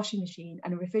 a washing machine,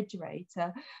 and a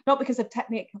refrigerator, not because of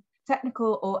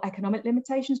technical or economic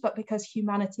limitations, but because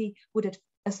humanity would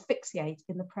asphyxiate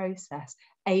in the process.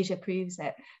 Asia proves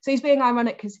it." So he's being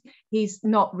ironic because he's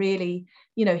not really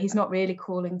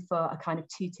calling for a kind of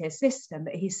 2-tier system,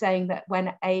 but he's saying that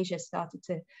when Asia started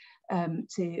to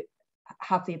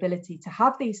have the ability to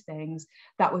have these things,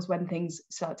 that was when things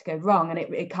start to go wrong. And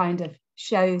it kind of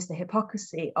shows the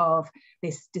hypocrisy of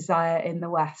this desire in the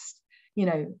West,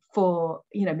 for,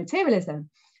 materialism.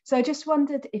 So I just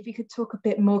wondered if you could talk a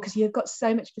bit more, because you've got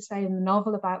so much to say in the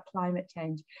novel about climate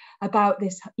change, about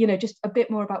this, just a bit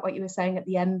more about what you were saying at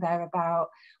the end there about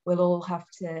we'll all have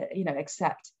to,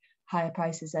 accept higher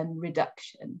prices and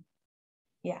reduction.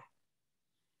 Yeah.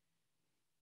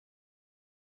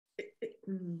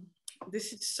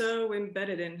 This is so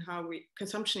embedded in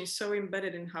consumption is so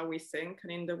embedded in how we think,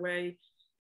 and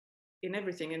in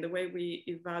everything, in the way we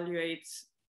evaluate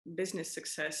business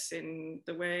success, in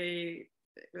the way,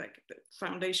 like the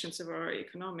foundations of our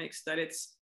economics, that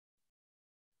it's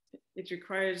it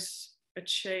requires a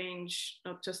change,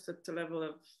 not just at the level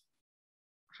of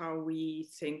how we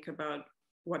think about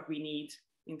what we need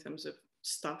in terms of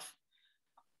stuff,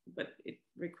 but it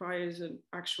requires an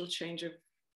actual change of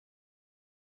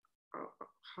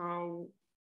how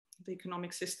the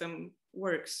economic system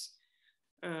works.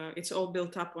 It's all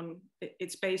built up on,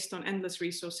 it's based on endless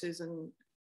resources and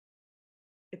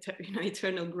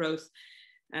eternal growth,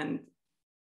 and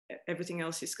everything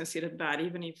else is considered bad,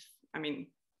 even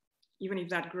if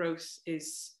that growth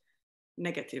is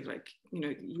negative. Like,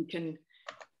 you can,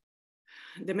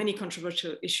 there are many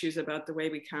controversial issues about the way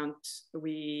we count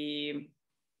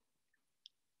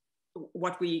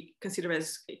what we consider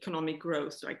as economic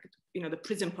growth. Like, the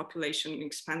prison population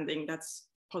expanding, that's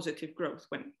positive growth,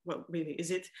 when, well, really,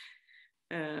 is it?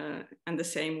 And the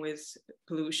same with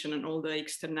pollution and all the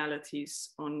externalities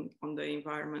on the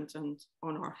environment and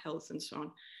on our health and so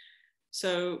on.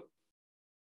 So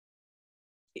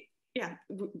yeah,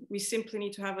 we simply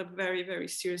need to have a very, very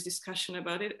serious discussion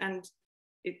about it. And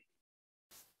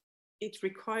it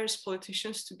requires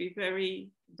politicians to be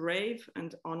very brave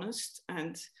and honest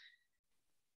and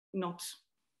not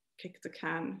kick the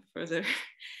can further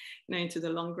into the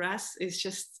long grass. It's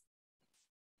just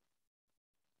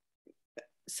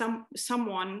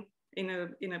someone in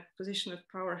a position of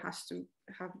power has to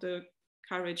have the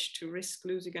courage to risk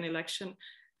losing an election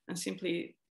and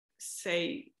simply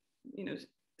say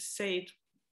it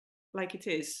like it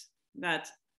is, that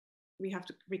we have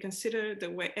to reconsider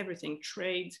the way everything,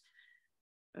 trade,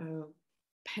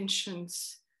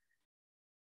 pensions,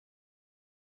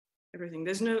 everything.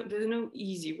 There's no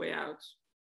easy way out.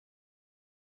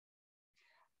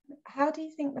 How do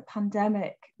you think the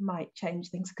pandemic might change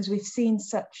things? Because we've seen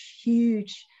such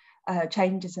huge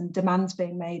changes and demands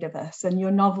being made of us, and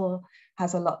your novel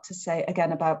has a lot to say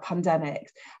again about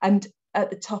pandemics. And at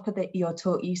the top of your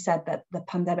talk, you said that the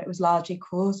pandemic was largely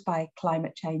caused by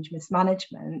climate change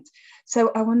mismanagement.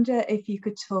 So I wonder if you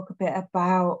could talk a bit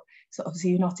about sort of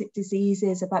zoonotic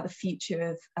diseases, about the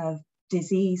future of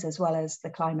disease as well as the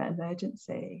climate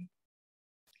emergency.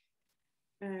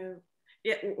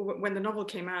 Yeah, when the novel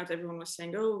came out, everyone was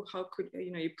saying, "Oh, how could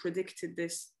you predicted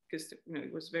this?" Because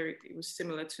it was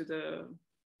similar to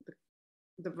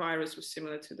the virus was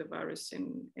similar to the virus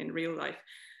in real life.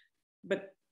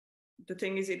 But the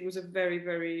thing is, it was a very,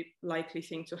 very likely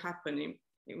thing to happen.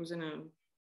 It was there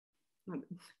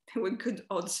were good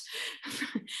odds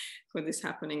for this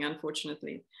happening,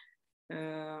 unfortunately.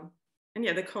 And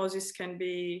yeah, the causes can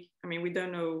be, we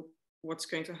don't know what's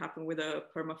going to happen with a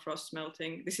permafrost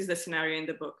melting. This is the scenario in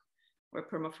the book where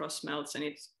permafrost melts and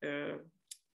it's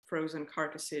frozen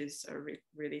carcasses are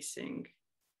releasing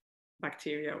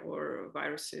bacteria or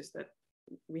viruses that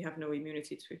we have no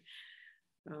immunity to.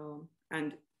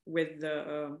 And with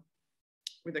the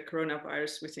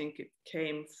coronavirus, we think it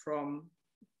came from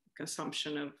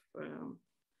consumption of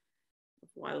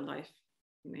wildlife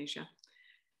in Asia.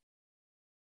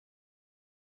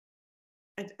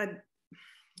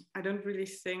 I don't really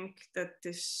think that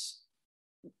this,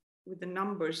 with the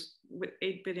numbers, with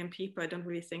 8 billion people, I don't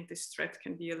really think this threat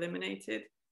can be eliminated.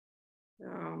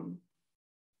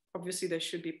 Obviously, there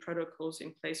should be protocols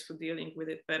in place for dealing with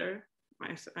it better.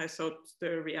 I thought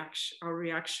our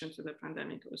reaction to the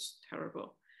pandemic was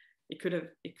terrible. It could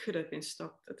have been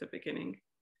stopped at the beginning,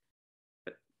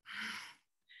 but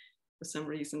for some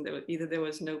reason there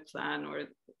was no plan or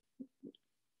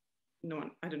no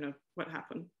one. I don't know what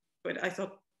happened, but I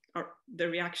thought the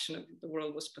reaction of the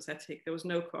world was pathetic. There was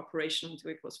no cooperation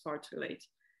until it was far too late.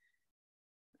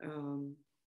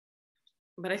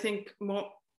 But I think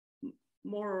more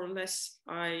or less,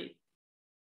 I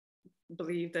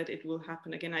believe that it will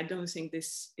happen again. I don't think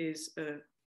this is a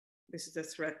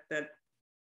threat that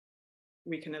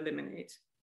we can eliminate,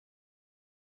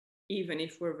 even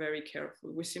if we're very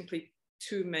careful. We're simply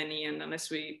too many, and unless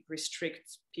we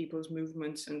restrict people's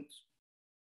movements and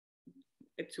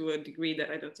to a degree that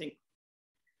I don't think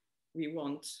we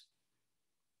want,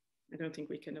 I don't think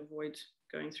we can avoid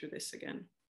going through this again.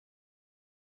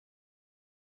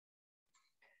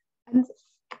 And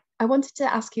I wanted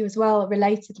to ask you as well,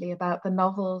 relatedly, about the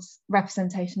novel's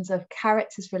representations of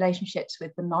characters' relationships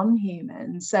with the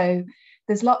non-human. So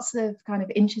there's lots of kind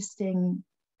of interesting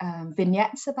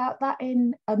vignettes about that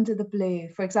in Under the Blue.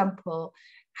 For example,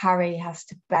 Harry has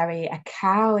to bury a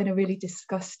cow in a really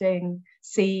disgusting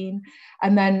scene.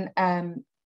 And then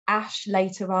Ash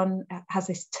later on has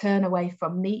this turn away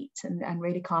from meat and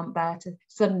really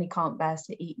suddenly can't bear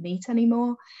to eat meat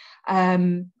anymore.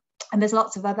 And there's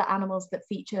lots of other animals that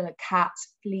feature, like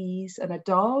cats, fleas, and a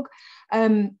dog.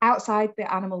 Outside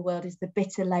the animal world is the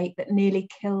bitter lake that nearly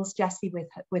kills Jessie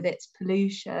with its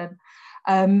pollution.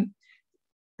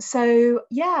 So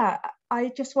yeah,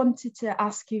 I just wanted to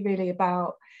ask you really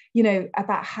about,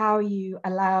 about how you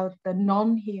allowed the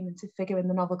non-human to figure in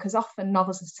the novel, because often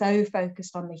novels are so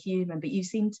focused on the human, but you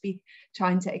seem to be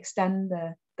trying to extend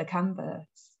the canvas.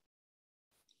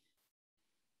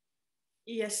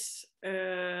 Yes,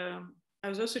 I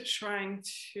was also trying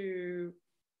to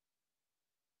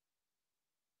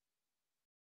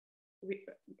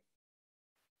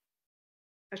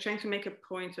make a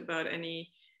point about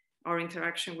our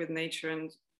interaction with nature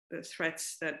and the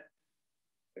threats that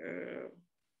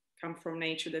come from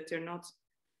nature, that they're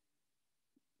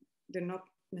not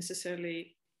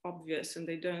necessarily obvious, and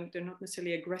they're not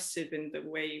necessarily aggressive in the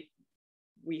way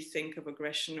we think of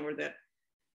aggression, or that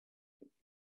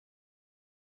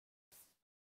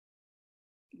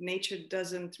nature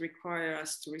doesn't require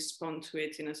us to respond to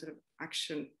it in a sort of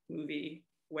action movie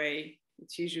way.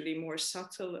 It's usually more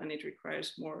subtle, and it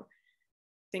requires more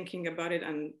thinking about it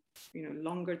and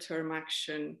longer term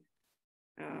action.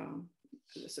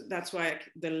 So that's why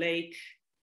the lake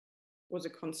was a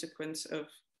consequence of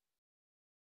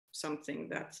something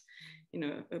that,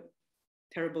 a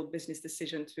terrible business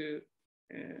decision to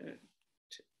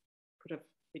put up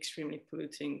extremely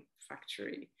polluting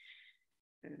factory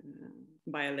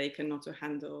by a lake, and not to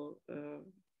handle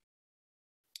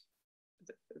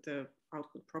the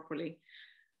output properly.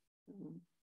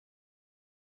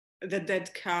 The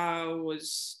dead cow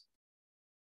was,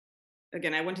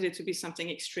 again, I wanted it to be something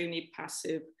extremely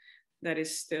passive that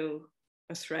is still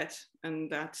a threat, and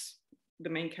that the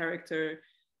main character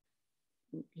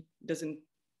doesn't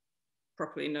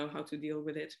properly know how to deal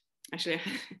with it. Actually,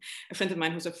 a friend of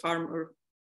mine who's a farmer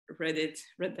read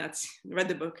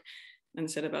the book and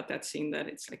said about that scene that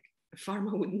it's like, a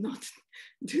farmer would not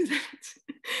do that.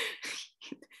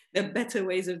 There are better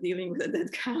ways of dealing with a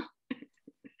dead cow.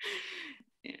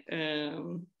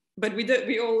 But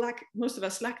we all lack, most of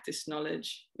us lack this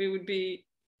knowledge. We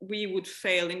would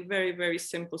fail in very, very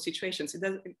simple situations. It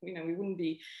doesn't, we wouldn't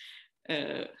be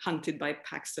hunted by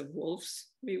packs of wolves.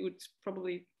 We would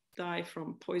probably die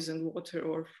from poisoned water,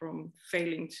 or from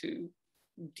failing to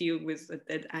deal with a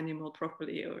dead animal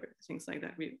properly, or things like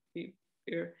that.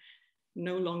 We're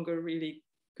no longer really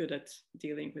good at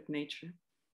dealing with nature.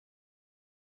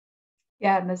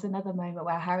 Yeah, and there's another moment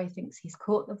where Harry thinks he's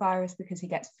caught the virus because he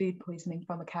gets food poisoning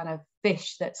from a can of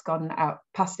fish that's gone out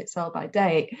past its sell-by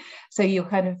date. So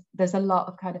there's a lot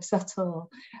of kind of subtle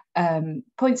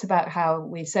points about how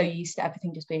we're so used to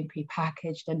everything just being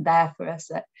pre-packaged and there for us,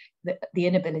 that the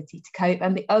inability to cope.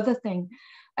 And the other thing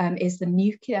is the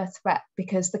nuclear threat,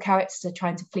 because the characters are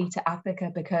trying to flee to Africa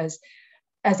because,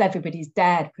 as everybody's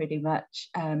dead pretty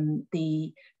much,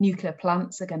 the nuclear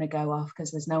plants are going to go off because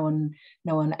there's no one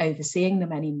overseeing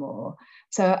them anymore.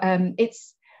 So I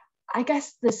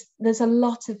guess there's a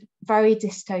lot of very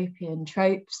dystopian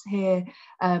tropes here.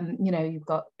 You've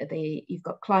got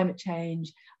climate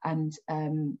change and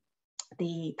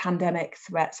the pandemic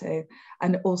threat,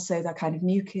 and also the kind of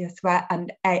nuclear threat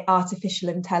and artificial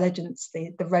intelligence,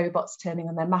 the robots turning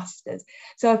on their masters.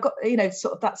 So I've got,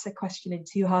 sort of, that's a question in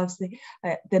two halves.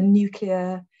 The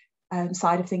nuclear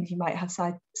side of things, you might have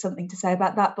something to say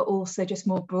about that, but also just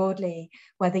more broadly,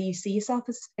 whether you see yourself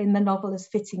in the novel as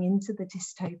fitting into the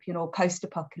dystopian or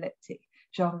post-apocalyptic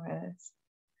genres.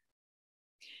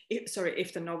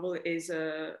 If the novel is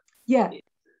yeah.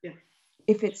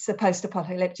 If it's a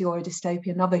post-apocalyptic or a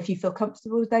dystopian novel, if you feel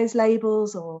comfortable with those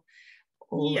labels, or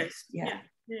yes, yeah.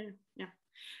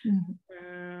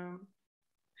 Mm-hmm.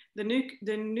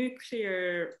 The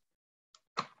nuclear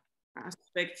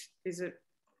aspect is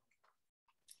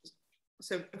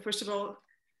so first of all,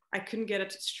 I couldn't get a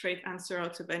straight answer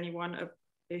out of anyone of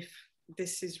if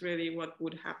this is really what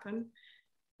would happen.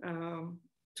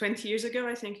 20 years ago,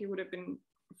 I think it would have been,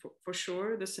 for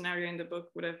sure, the scenario in the book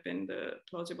would have been the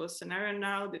plausible scenario.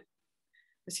 Now there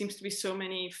seems to be so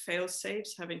many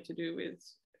fail-safes having to do with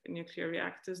nuclear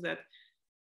reactors that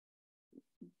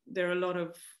there are a lot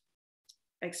of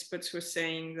experts who are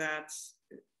saying that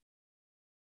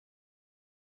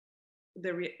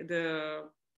the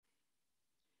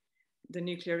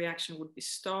nuclear reaction would be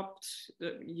stopped.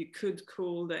 You could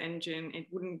cool the engine.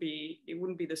 It wouldn't be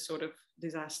the sort of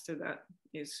disaster that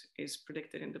is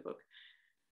predicted in the book.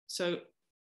 So,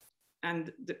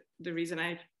 and the reason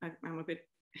I'm a bit,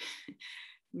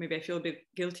 maybe I feel a bit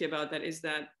guilty about that, is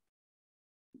that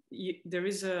you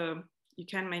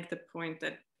can make the point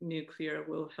that nuclear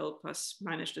will help us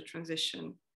manage the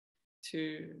transition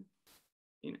to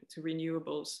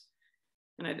renewables.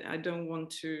 And I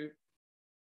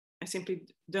simply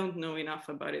don't know enough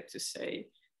about it to say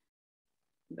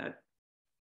that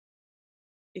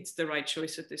it's the right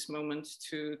choice at this moment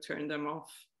to turn them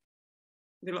off.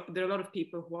 There are a lot of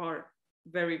people who are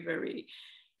very, very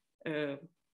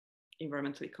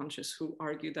environmentally conscious who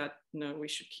argue that no, we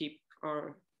should keep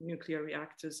our nuclear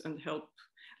reactors and help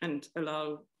and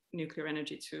allow nuclear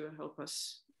energy to help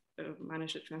us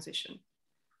manage the transition.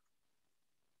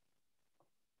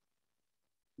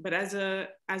 But as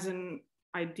an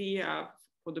idea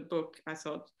for the book, I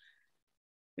thought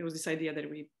there was this idea that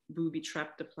we booby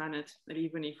trap the planet, that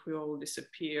even if we all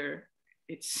disappear,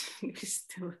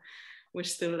 we're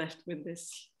still left with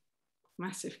this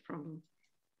massive problem.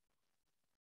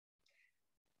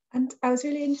 And I was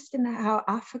really interested in how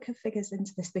Africa figures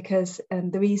into this, because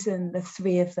the reason the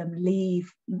three of them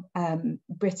leave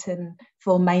Britain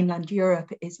for mainland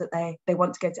Europe is that they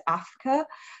want to go to Africa,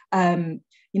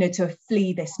 you know, to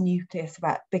flee this nuclear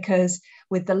threat, because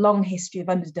with the long history of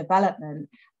underdevelopment,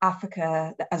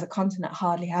 Africa as a continent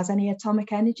hardly has any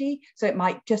atomic energy, so it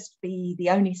might just be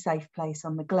the only safe place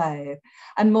on the globe.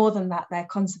 And more than that, their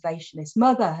conservationist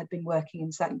mother had been working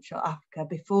in Central Africa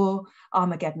before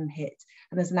Armageddon hit,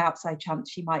 and there's an outside chance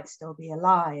she might still be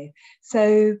alive.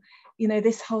 So, you know,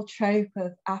 this whole trope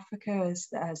of Africa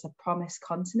as a promised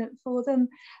continent for them,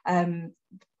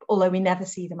 although we never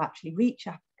see them actually reach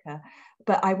Africa.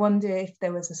 But I wonder if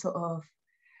there was a sort of,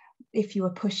 if you were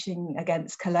pushing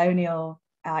against colonial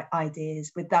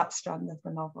ideas with that strand of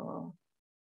the novel.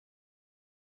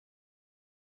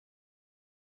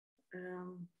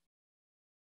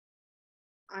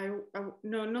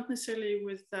 No, not necessarily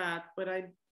with that, but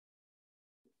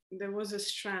there was a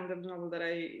strand of the novel that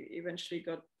I eventually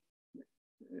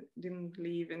didn't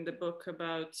leave in the book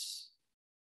about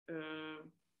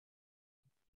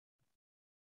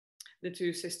the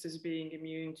two sisters being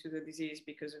immune to the disease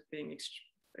because of being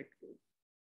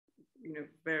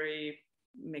very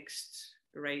mixed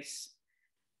race,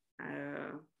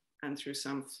 and through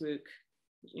some fluke,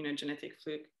 genetic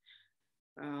fluke.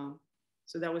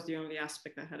 So that was the only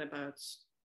aspect I had about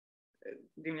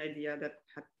the only idea that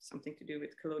had something to do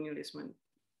with colonialism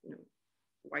and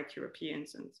white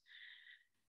Europeans and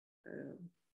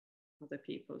other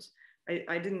peoples.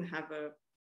 I didn't have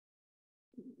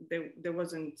there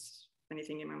wasn't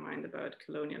anything in my mind about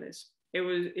colonialism. It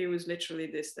was literally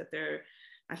this, that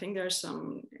I think there are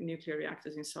some nuclear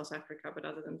reactors in South Africa, but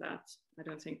other than that, I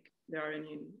don't think there are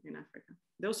any in Africa.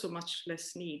 There's also much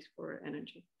less need for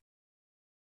energy.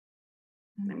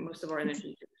 And most of our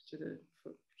energy goes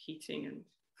for heating and.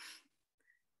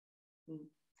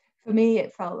 For me,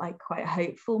 it felt like quite a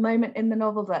hopeful moment in the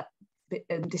novel, that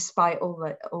despite all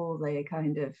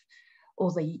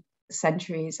the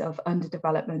centuries of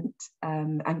underdevelopment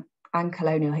and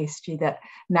colonial history, that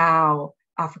now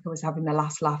Africa was having the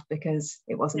last laugh because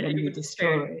it wasn't going to be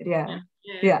destroyed.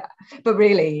 Yeah. But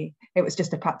really, it was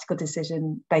just a practical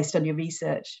decision based on your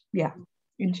research. Yeah,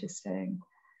 interesting.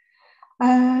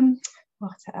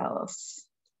 What else?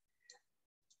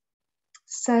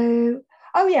 So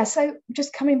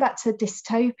just coming back to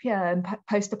dystopia and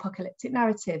post-apocalyptic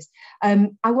narratives, I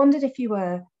wondered if you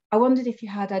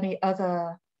had any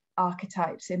other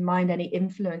archetypes in mind, any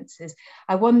influences.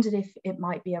 I wondered if it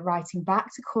might be a writing back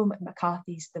to Cormac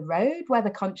McCarthy's The Road, whether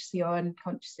consciously or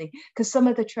unconsciously, because some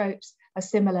of the tropes are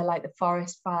similar, like the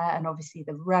forest fire and obviously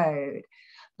The Road,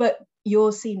 but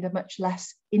yours seemed a much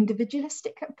less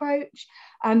individualistic approach,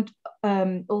 and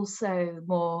also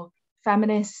more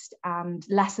feminist and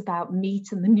less about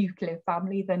meat and the nuclear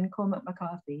family than Cormac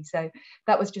McCarthy. So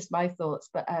that was just my thoughts.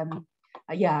 But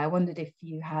I wondered if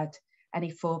you had any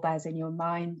forebears in your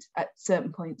mind at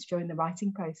certain points during the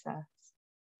writing process.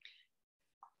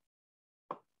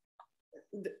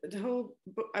 The whole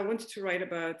book, I wanted to write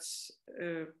about,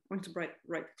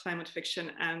 write climate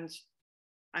fiction, and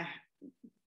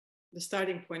the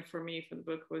starting point for me for the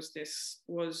book was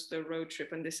the road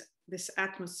trip and this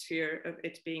atmosphere of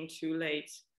it being too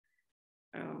late,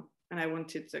 and I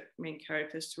wanted the main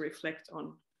characters to reflect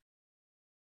on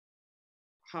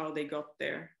how they got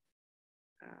there,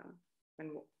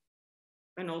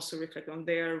 and also reflect on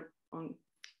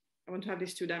I want to have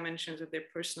these two dimensions of their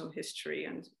personal history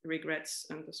and regrets,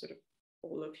 and the sort of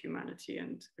whole of humanity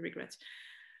and regrets.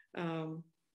 I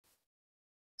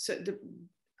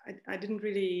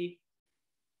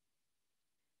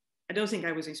don't think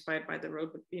I was inspired by The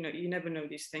Road, but you never know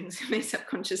these things. Maybe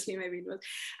subconsciously, maybe it was.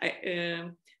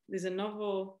 There's a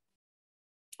novel,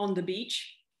 On the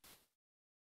Beach,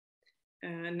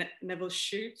 Neville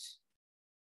Shute.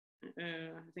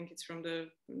 I think it's from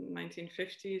the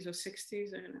 1950s or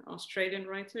 60s, an Australian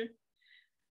writer.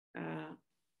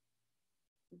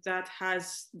 That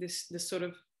has this sort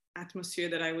of atmosphere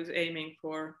that I was aiming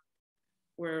for,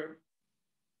 where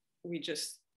we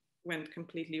just went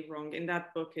completely wrong. In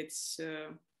that book, it's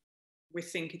we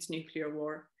think it's nuclear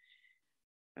war.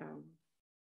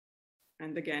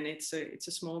 And again, it's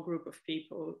a small group of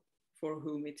people for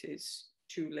whom it is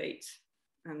too late,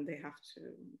 and they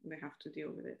have to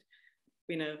deal with it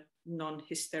in a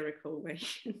non-hysterical way.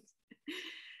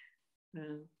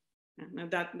 No,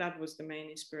 that was the main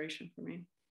inspiration for me.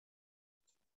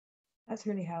 That's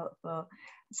really helpful.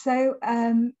 So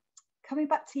coming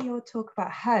back to your talk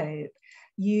about hope,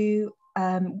 you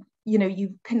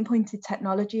pinpointed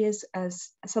technology as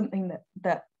something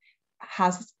that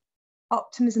has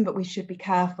optimism, but we should be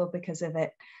careful because of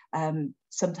it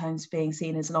sometimes being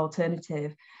seen as an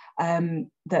alternative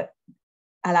that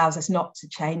allows us not to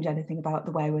change anything about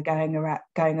the way we're going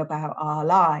about our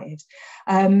lives.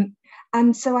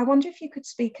 And so I wonder if you could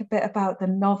speak a bit about the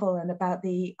novel and about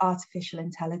the artificial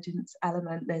intelligence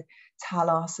element, the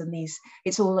Talos, and these,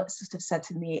 it's all sort of set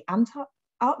in the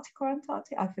Arctic or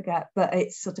Antarctic, I forget, but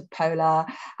it's sort of polar.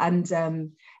 And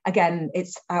again,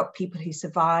 it's about people who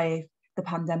survive the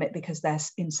pandemic because they're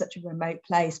in such a remote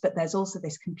place, but there's also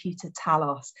this computer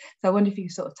Talos. So I wonder if you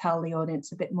could sort of tell the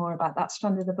audience a bit more about that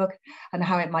strand of the book and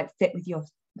how it might fit with your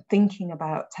thinking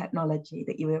about technology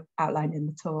that you outlined in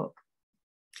the talk.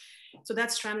 So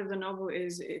that strand of the novel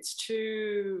it's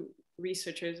two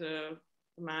researchers, a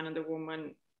man and a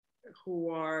woman, who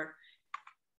are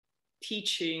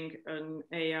teaching an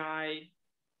AI,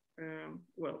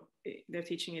 they're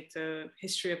teaching it the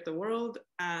history of the world,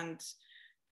 and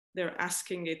they're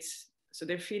asking it, so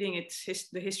they're feeding it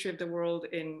the history of the world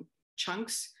in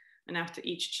chunks, and after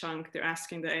each chunk they're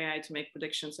asking the AI to make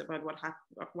predictions about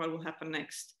what will happen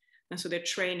next. And so they're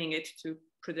training it to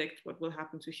predict what will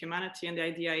happen to humanity, and the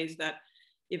idea is that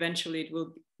eventually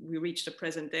we reach the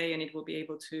present day and it will be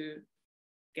able to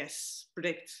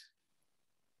predict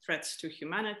threats to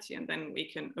humanity, and then we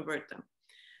can avert them.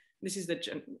 This is the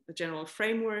general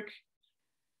framework.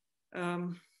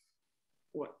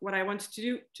 What I wanted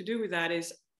to do with that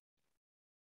is,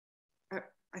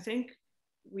 I think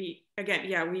we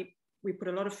put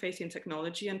a lot of faith in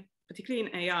technology, and particularly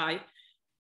in AI,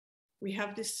 we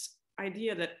have this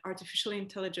idea that artificial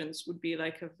intelligence would be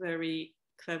like a very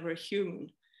clever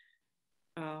human.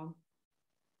 And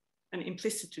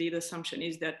implicitly, the assumption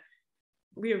is that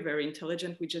we are very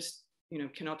intelligent, we just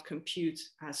cannot compute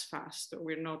as fast, or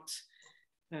we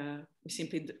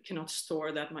simply cannot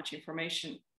store that much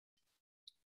information.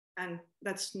 And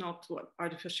that's not what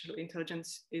artificial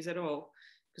intelligence is at all,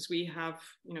 because we have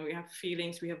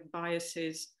feelings, we have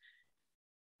biases.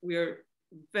 We're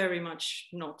very much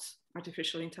not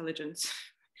artificial intelligence.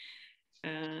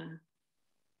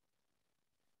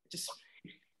 Just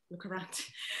look around.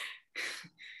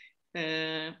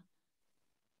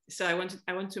 So I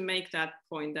want to make that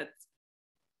point that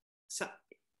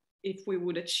if we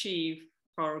would achieve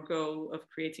our goal of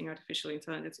creating artificial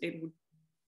intelligence,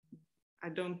 I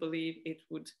don't believe it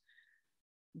would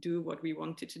do what we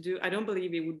want it to do. I don't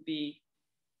believe it would be,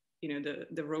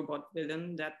 the robot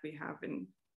villain that we have in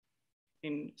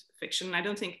fiction. I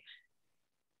don't think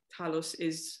Talos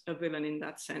is a villain in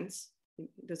that sense.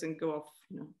 It doesn't go off,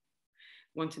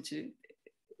 wanting to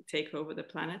take over the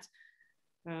planet.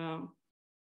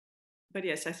 But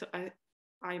yes,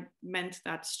 I meant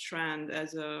that strand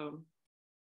as a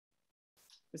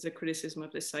criticism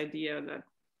of this idea that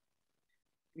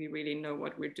we really know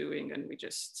what we're doing and we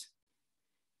just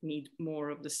need more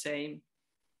of the same.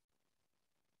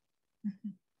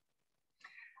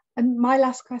 And my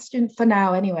last question for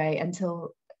now anyway,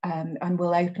 until and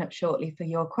we'll open up shortly for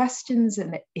your questions,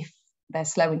 and if they're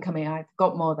slow in coming, I've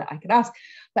got more that I could ask.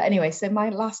 But anyway, so my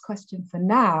last question for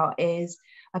now is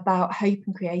about hope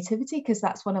and creativity, because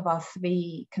that's one of our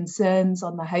 3 concerns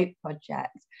on the Hope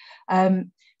Project.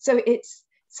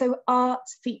 So art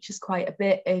features quite a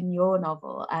bit in your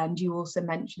novel, and you also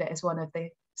mention it as one of the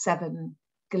 7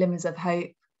 glimmers of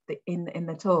hope in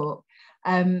the talk.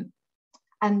 And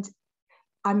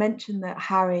I mentioned that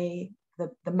Harry,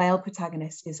 the male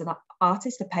protagonist, is an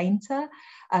artist, a painter,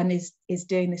 and is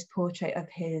doing this portrait of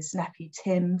his nephew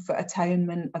Tim for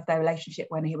atonement of their relationship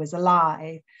when he was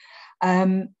alive.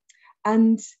 And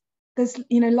there's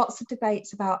lots of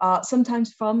debates about art,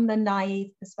 sometimes from the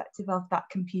naive perspective of that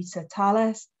computer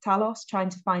Talos, trying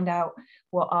to find out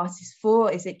what art is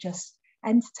for. Is it just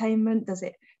entertainment? Does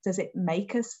it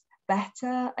make us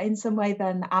better in some way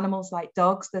than animals like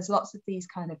dogs? There's lots of these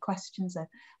kind of questions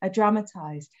are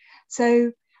dramatized.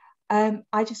 So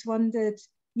I just wondered,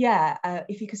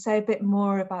 if you could say a bit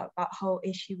more about that whole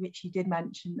issue, which you did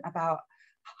mention about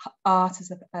art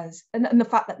and the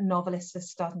fact that novelists are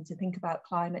starting to think about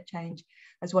climate change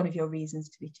as one of your reasons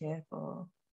to be cheerful.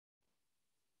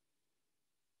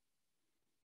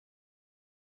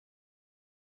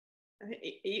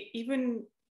 even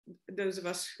those of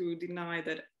us who deny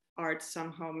that art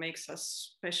somehow makes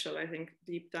us special, I think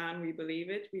deep down we believe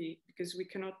it. Because we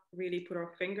cannot really put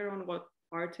our finger on what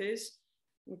art is.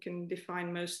 We can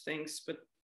define most things, but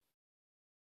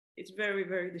it's very,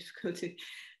 very difficult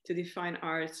to define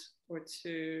art, or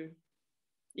to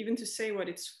even to say what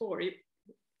it's for.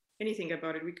 Anything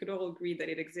about it, we could all agree that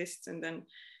it exists, and then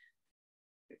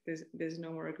there's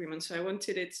no more agreement. So I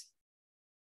wanted it.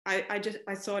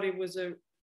 I thought it was a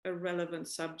relevant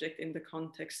subject in the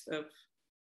context of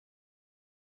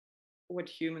what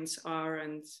humans are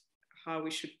and how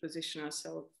we should position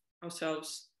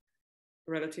ourselves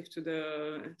relative to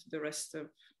the rest of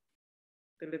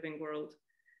the living world.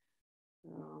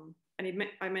 And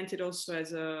I meant it also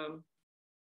as a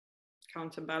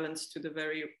counterbalance to the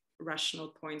very rational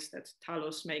points that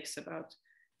Talos makes about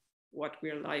what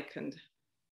we're like, and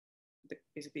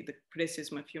basically the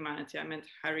criticism of humanity. I meant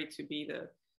Harry to be the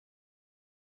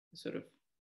sort of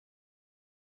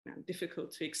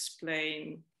difficult to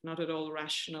explain, not at all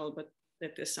rational, but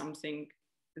that there's something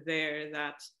there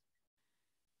that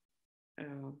I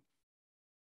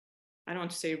don't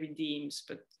want to say redeems,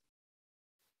 but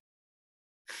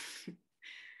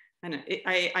I know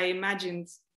I imagined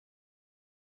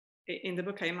in the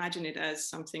book, I imagine it as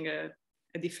something a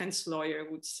defense lawyer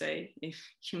would say if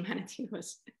humanity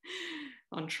was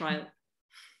on trial.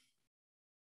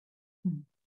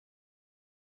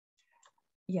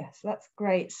 Yes, that's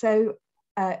great. So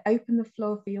open the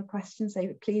floor for your questions. So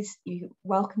please, you're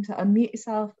welcome to unmute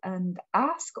yourself and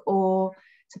ask, or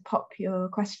to pop your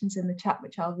questions in the chat,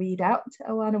 which I'll read out to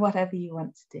Oana, whatever you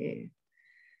want to do.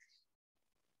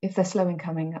 If they're slow in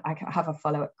coming, I have a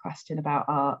follow-up question about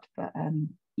art, but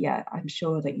yeah, I'm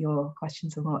sure that your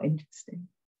questions are more interesting.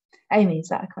 Amy, is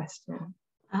that a question?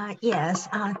 Yes,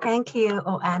 thank you,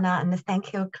 Oana, and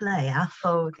thank you, Claire,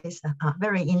 for this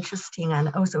very interesting and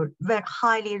also very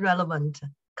highly relevant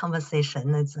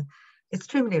conversation. It's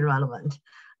extremely relevant.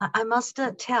 I must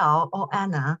tell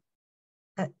Oana,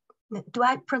 do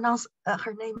I pronounce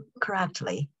her name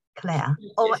correctly, Claire?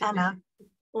 Oana?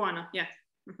 Oana, yeah.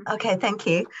 Okay, thank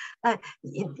you.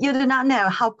 You do not know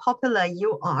how popular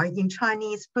you are in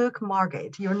Chinese book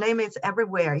market. Your name is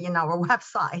everywhere in our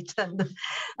website,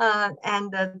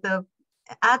 and the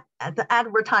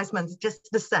advertisements just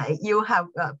to say you have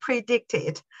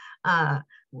predicted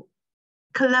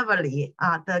cleverly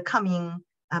the coming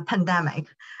pandemic,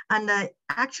 and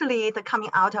actually the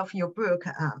coming out of your book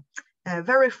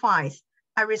verifies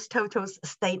Aristotle's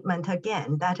statement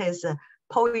again. That is.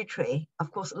 Poetry, of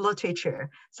course, literature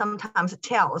sometimes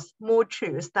tells more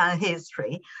truth than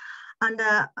history. And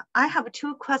I have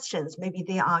two questions. Maybe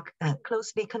they are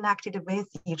closely connected with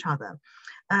each other.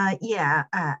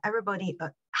 Everybody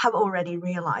have already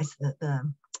realized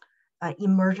the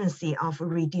emergency of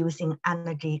reducing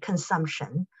energy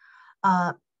consumption.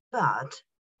 But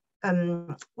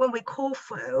when we call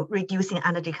for reducing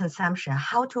energy consumption,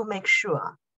 how to make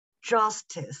sure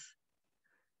justice,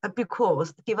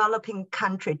 because developing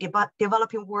country,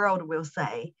 developing world will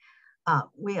say,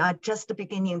 we are just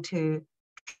beginning to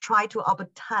try to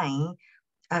obtain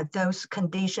those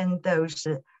conditions, those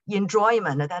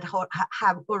enjoyment that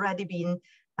have already been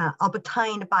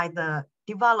obtained by the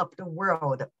developed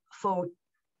world for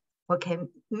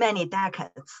many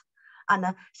decades. And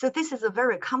so this is a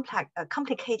very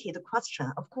complicated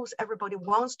question. Of course, everybody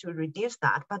wants to reduce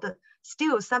that, but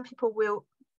still some people will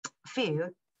feel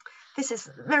this is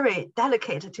very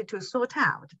delicate to sort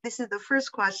out. This is the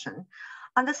first question.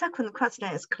 And the second question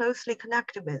is closely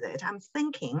connected with it. I'm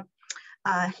thinking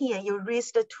here you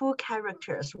raised two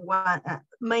characters, one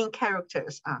main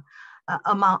characters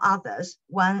among others,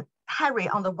 one Harry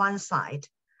on the one side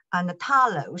and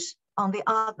Talos on the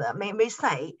other. May we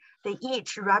say they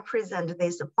each represent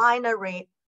this binary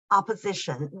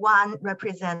opposition. One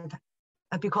represent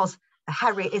because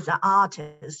Harry is an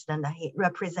artist and he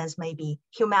represents maybe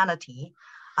humanity,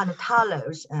 and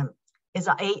Talos is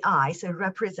an AI, so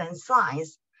represents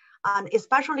science. And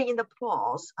especially in the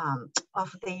plots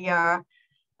of the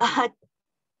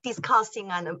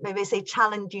discussing and maybe say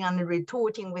challenging and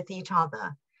retorting with each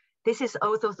other. This is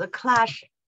also the clash.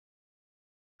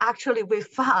 Actually, we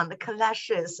found the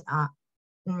clashes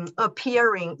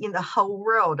appearing in the whole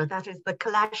world. That is the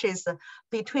clashes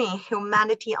between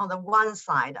humanity on the one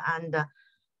side and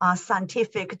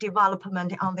scientific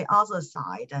development on the other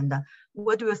side. And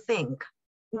what do you think?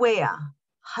 Where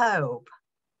hope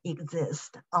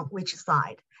exists on which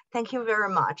side? Thank you very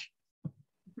much.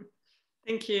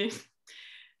 Thank you.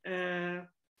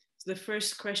 The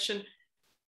first question,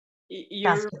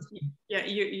 you're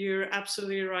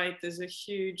absolutely right. There's a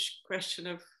huge question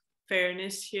of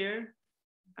fairness here.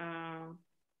 And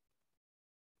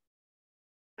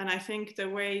I think the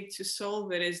way to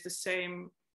solve it is the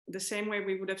same way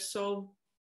we would have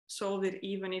solved it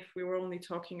even if we were only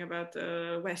talking about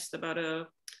the West, about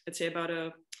let's say about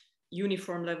a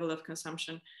uniform level of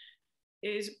consumption,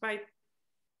 is by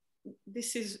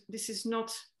this is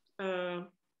not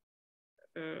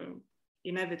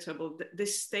inevitable.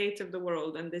 This state of the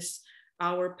world and this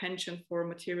our penchant for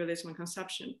materialism and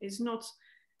consumption is not,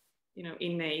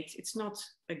 innate. It's not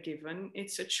a given.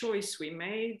 It's a choice we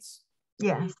made.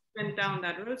 Yes. We went down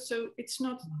that road, so it's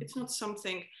not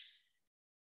something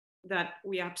that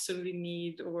we absolutely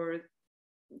need, or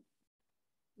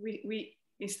we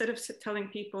instead of telling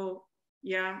people,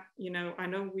 yeah, I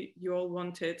know you all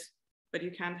want it, but you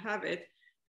can't have it,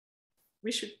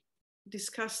 we should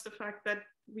discuss the fact that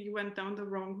we went down the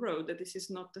wrong road, that this is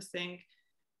not the thing,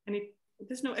 and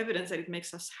there's no evidence that it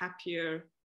makes us happier.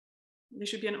 There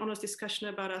should be an honest discussion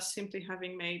about us simply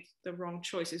having made the wrong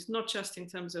choices, not just in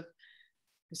terms of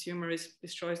consumerism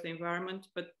destroys the environment,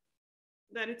 but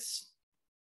that it's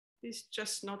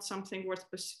just not something worth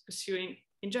pursuing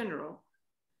in general.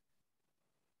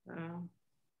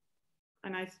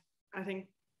 And I think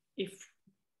if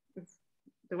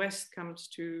the West comes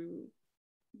to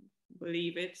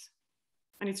believe it,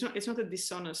 and it's not a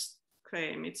dishonest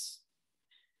claim.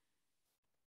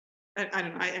 I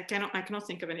don't know. I cannot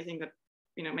think of anything that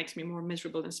makes me more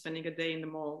miserable than spending a day in the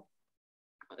mall.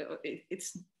 It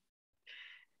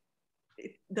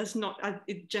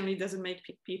generally doesn't make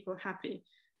people happy.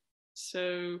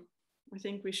 So I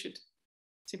think we should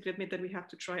simply admit that we have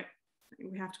to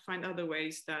find other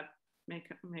ways that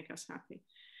make us happy.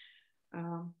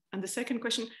 And the second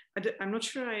question, I'm not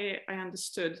sure I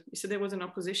understood. You said there was an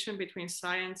opposition between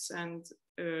science and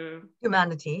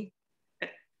humanity.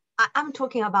 I'm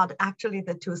talking about actually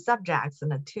the two subjects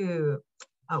and the two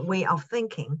way of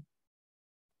thinking.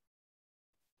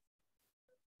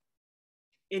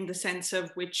 In the sense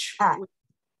of which?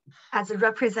 As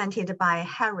represented by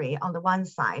Harry on the one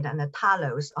side and the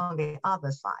Talos on the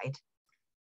other side.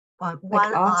 Like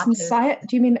art and science?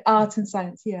 Do you mean art and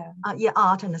science? Yeah. Yeah,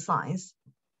 art and science.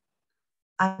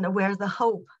 And where's the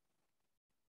hope?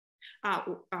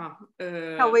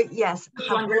 Yes.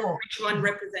 Which one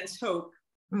represents hope?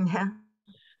 Yeah.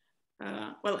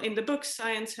 Well, in the book,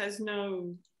 science has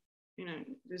no,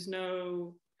 there's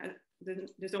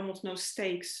almost no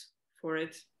stakes for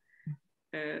it.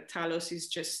 Talos is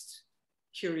just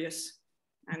curious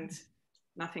and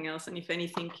nothing else. And if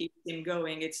anything keeps him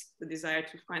going, it's the desire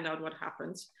to find out what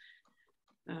happens.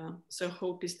 So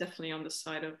hope is definitely on the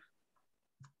side of,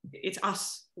 it's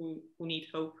us who need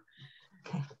hope.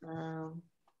 Okay.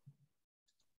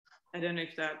 I don't know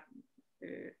if that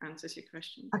answers your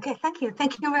question. Okay, thank you.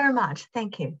 Thank you very much.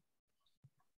 Thank you.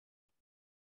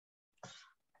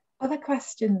 Other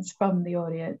questions from the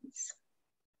audience?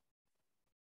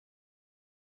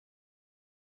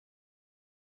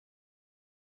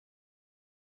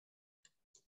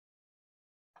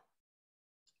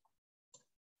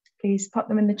 Please pop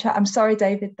them in the chat. I'm sorry,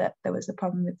 David, that there was a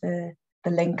problem with the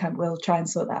link, and we'll try and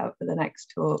sort that out for the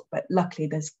next talk, but luckily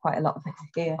there's quite a lot of it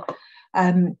here.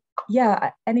 Yeah,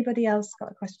 anybody else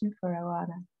got a question for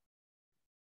Oana?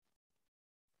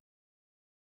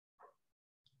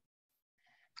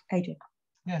 Adrian.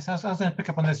 Yes, I was going to pick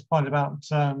up on this point about,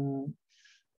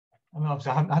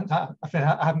 obviously I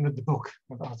haven't read the book,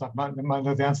 I might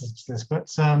know the answers to this, but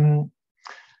a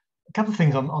couple of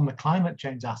things on the climate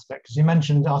change aspect, because you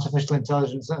mentioned artificial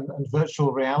intelligence and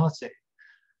virtual reality.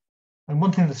 And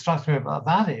one thing that strikes me about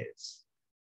that is,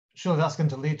 surely that's going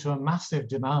to lead to a massive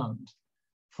demand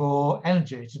for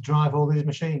energy to drive all these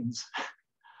machines,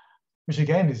 which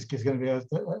again is going to be a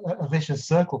vicious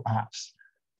circle, perhaps.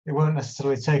 It won't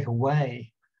necessarily take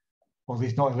away, or at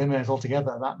least not eliminate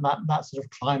altogether, that sort of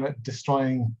climate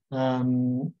destroying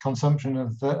consumption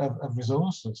of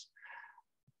resources.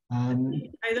 I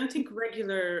don't think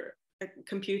regular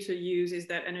computer use is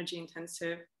that energy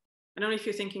intensive. I don't know if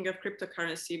you're thinking of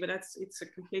cryptocurrency, but it's a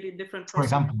completely different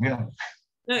process. For example, yeah.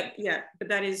 No, yeah, but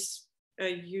that is a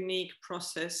unique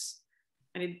process,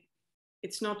 and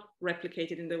it's not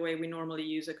replicated in the way we normally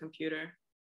use a computer.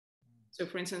 So,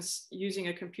 for instance, using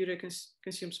a computer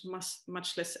consumes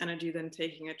much less energy than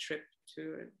taking a trip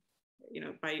to,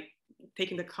 by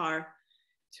taking the car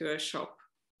to a shop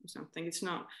or something. It's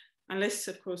not, unless,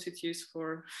 of course, it's used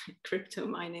for crypto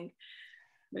mining.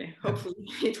 But hopefully,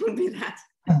 it won't be that.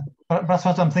 But that's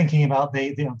what I'm thinking about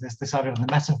this idea of the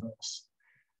metaverse,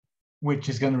 which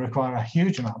is going to require a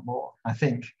huge amount more, I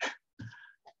think,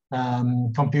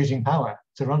 computing power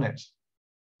to run it.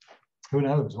 Who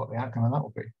knows what the outcome of that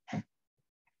will be?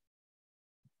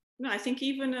 No, I think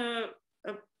even a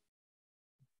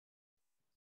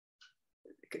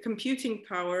computing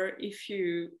power, if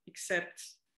you accept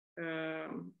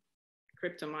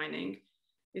crypto mining,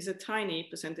 is a tiny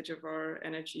percentage of our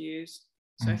energy use.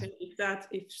 So I think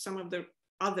if some of the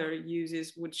other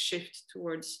uses would shift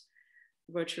towards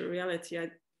virtual reality,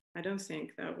 I don't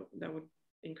think that would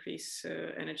increase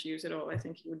energy use at all. I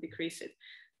think it would decrease it.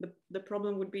 The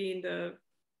problem would be in the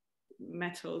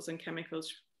metals and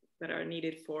chemicals that are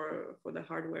needed for the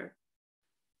hardware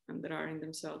and that are in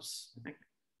themselves. Like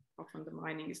often the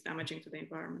mining is damaging to the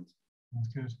environment.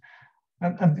 That's good.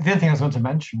 And the other thing I was going to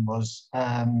mention was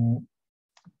the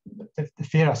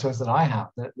fear, I suppose, that I have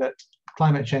that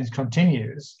climate change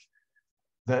continues.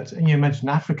 That, and you mentioned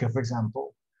Africa, for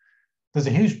example. There's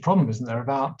a huge problem, isn't there,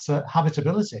 about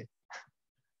habitability?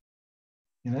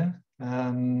 You know,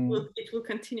 it will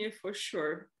continue for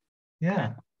sure.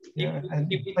 Yeah,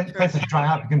 and places dry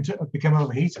out, become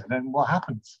overheated, and what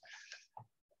happens?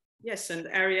 Yes, and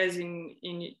areas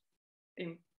in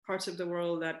parts of the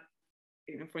world that,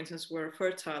 for instance, were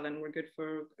fertile and were good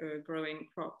for growing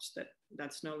crops,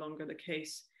 that's no longer the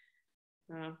case.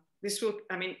 This will,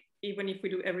 even if we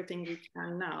do everything we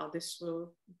can now, this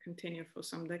will continue for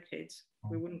some decades.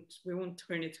 We won't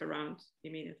turn it around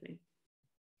immediately,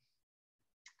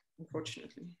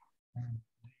 unfortunately.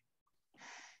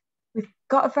 We've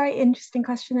got a very interesting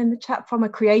question in the chat from a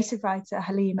creative writer,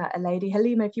 Halima, a lady.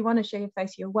 Halima, if you want to show your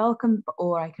face, you're welcome,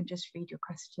 or I can just read your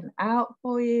question out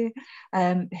for you.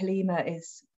 Halima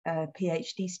is a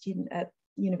PhD student at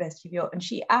University of York, and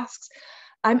she asks,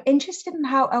 I'm interested in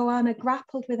how Oana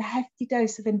grappled with a hefty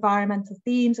dose of environmental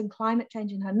themes and climate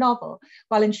change in her novel,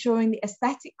 while ensuring the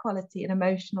aesthetic quality and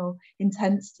emotional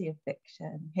intensity of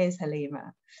fiction. Here's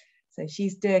Halima. So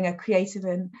she's doing a creative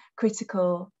and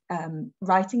critical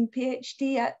writing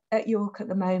PhD at York at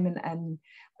the moment, and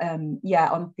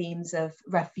on themes of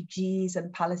refugees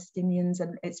and Palestinians,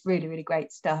 and it's really, really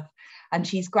great stuff. And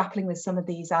she's grappling with some of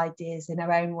these ideas in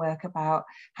her own work about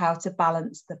how to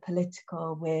balance the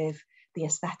political with the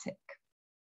aesthetic.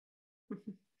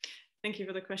 Thank you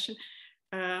for the question.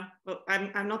 Well,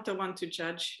 I'm not the one to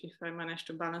judge if I managed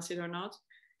to balance it or not.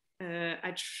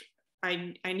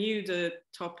 I knew the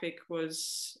topic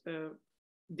was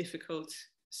difficult,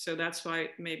 so that's why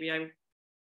maybe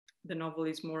the novel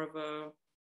is more of a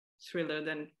thriller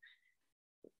than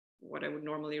what I would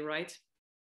normally write.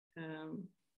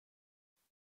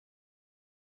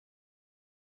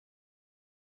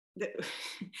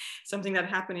 Something that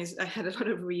happened is I had a lot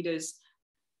of readers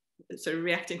sort of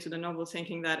reacting to the novel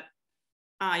thinking that,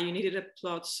 you needed a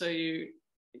plot, so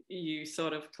you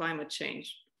thought of climate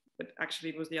change. But actually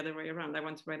it was the other way around. I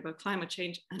wanted to write about climate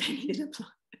change and I needed a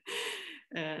plot.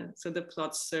 So the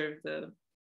plot served the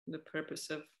purpose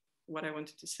of what I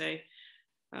wanted to say.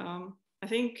 I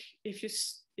think if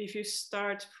you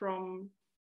start from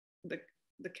the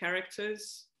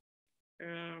characters,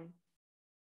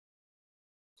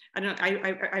 I don't know,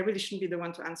 I really shouldn't be the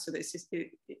one to answer this.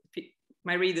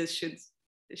 My readers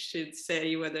should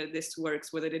say whether this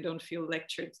works, whether they don't feel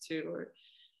lectured to, or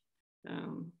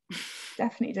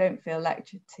definitely don't feel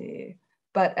lectured to.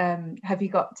 But have you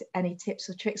got any tips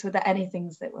or tricks? Were there any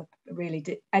things that were really,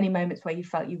 any moments where you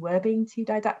felt you were being too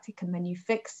didactic and then you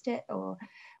fixed it, or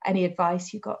any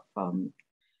advice you got from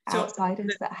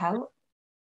outsiders that helped?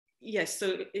 Yes,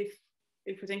 so if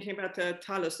we're thinking about the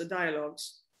talos, the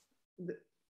dialogues,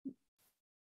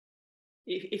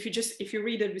 if you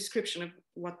read a description of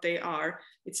what they are,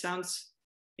 it sounds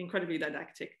incredibly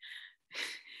didactic.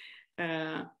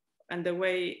 And the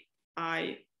way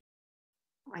I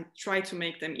try to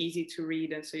make them easy to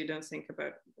read, and so you don't think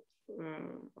about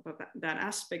that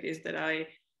aspect, is that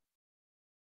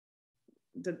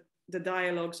the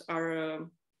dialogues are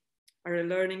a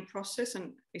learning process,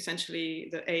 and essentially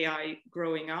the AI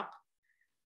growing up,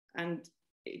 and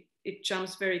it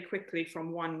jumps very quickly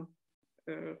from one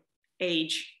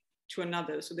age to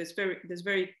another. So there's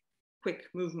very quick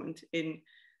movement in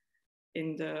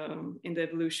the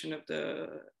evolution of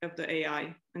the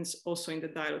AI, and also in the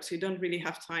dialogue. So you don't really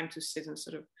have time to sit and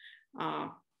sort of,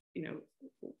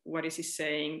 what is he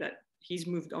saying, that he's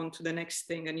moved on to the next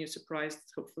thing, and you're surprised,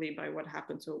 hopefully, by what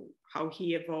happened, so how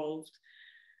he evolved.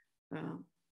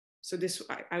 So this,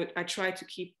 I try to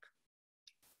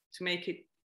make it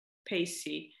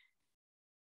pacey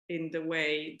in the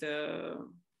way the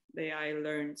AI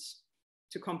learns,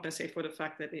 to compensate for the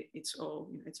fact that it's a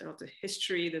lot of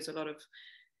history, there's a lot of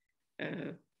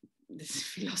this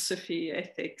philosophy,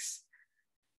 ethics.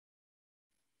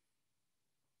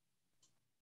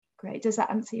 Great. Does that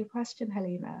answer your question,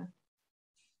 Halima?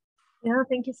 Yeah,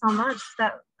 thank you so much.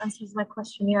 That answers my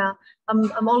question. Yeah,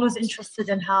 I'm always interested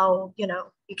in how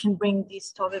you can bring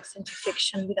these topics into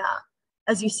fiction without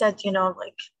as you said, you know,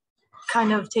 like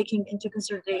kind of taking into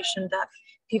consideration that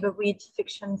people read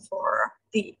fiction for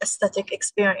the aesthetic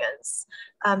experience,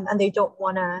 and they don't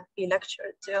want to be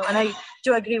lectured to. And I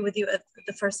do agree with you at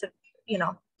the first, you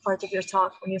know, part of your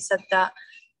talk when you said that,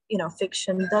 you know,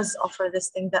 fiction does offer this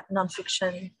thing that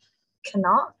nonfiction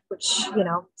cannot, which, you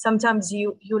know, sometimes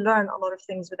you learn a lot of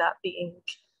things without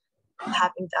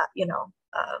having that, you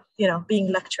know,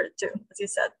 being lectured to, as you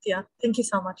said. Yeah, thank you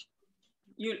so much.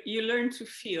 You learn to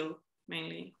feel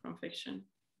mainly from fiction.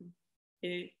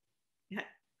 It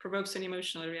provokes an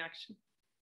emotional reaction.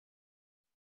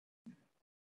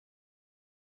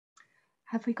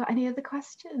 Have we got any other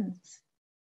questions?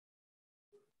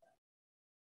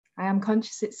 I am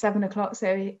conscious it's 7 o'clock,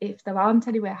 so if there aren't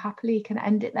any, we're happily can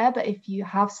end it there. But if you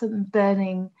have some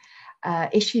burning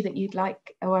issue that you'd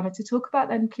like Oana to talk about,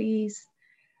 then please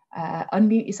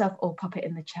unmute yourself or pop it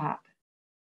in the chat.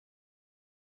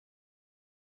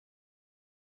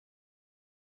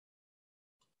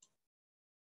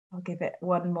 I'll give it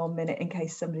 1 more minute in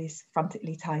case somebody's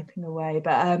frantically typing away.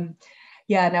 But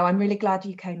yeah, no, I'm really glad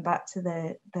you came back to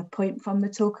the point from the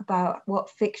talk about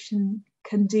what fiction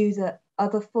can do that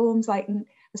other forms, like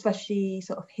especially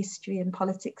sort of history and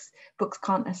politics books,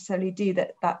 can't necessarily do.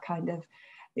 That kind of,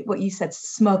 what you said,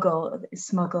 smuggle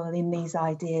in these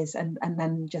ideas, and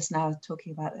then just now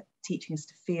talking about teaching us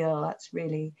to feel, that's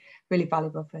really, really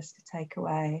valuable for us to take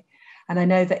away. And I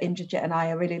know that Indrajit and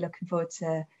I are really looking forward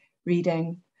to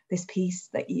reading this piece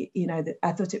that you know, that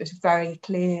I thought it was very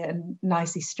clear and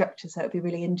nicely structured, so it'd be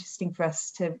really interesting for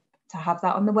us to have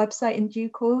that on the website in due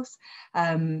course.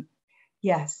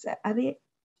 Yes, I think,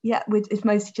 yeah, it's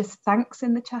mostly just thanks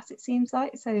in the chat, it seems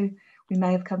like, so we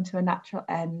may have come to a natural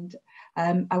end.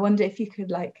 I wonder if you could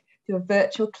like do a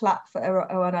virtual clap for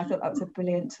Oana. I thought that was a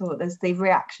brilliant talk. There's the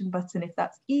reaction button if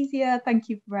that's easier. Thank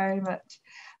you very much.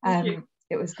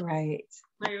 It was great.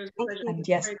 It was a pleasure. And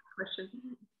yes, great question.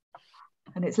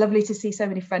 And it's lovely to see so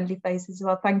many friendly faces as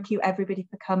well. Thank you everybody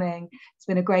for coming. It's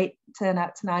been a great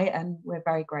turnout tonight and we're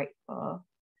very grateful.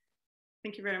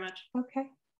 Thank you very much. Okay.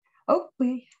 Oh,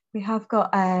 we have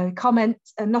got a comment,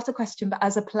 not a question, but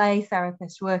as a play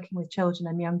therapist working with children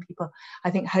and young people, I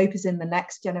think hope is in the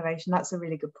next generation. That's a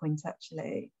really good point,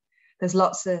 actually. There's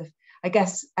lots of, I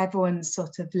guess, everyone's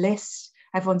sort of list,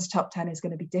 everyone's top 10 is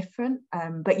going to be different.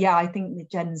 But yeah, I think the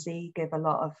Gen Z give a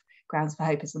lot of grounds for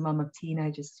hope as the mum of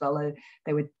teenagers as well, though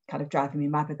they were kind of driving me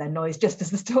mad with their noise just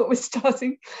as the talk was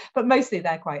starting. But mostly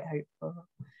they're quite hopeful.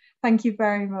 Thank you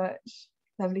very much.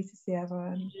 Lovely to see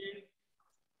everyone.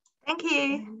 Thank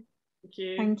you. Thank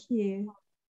you. Thank you.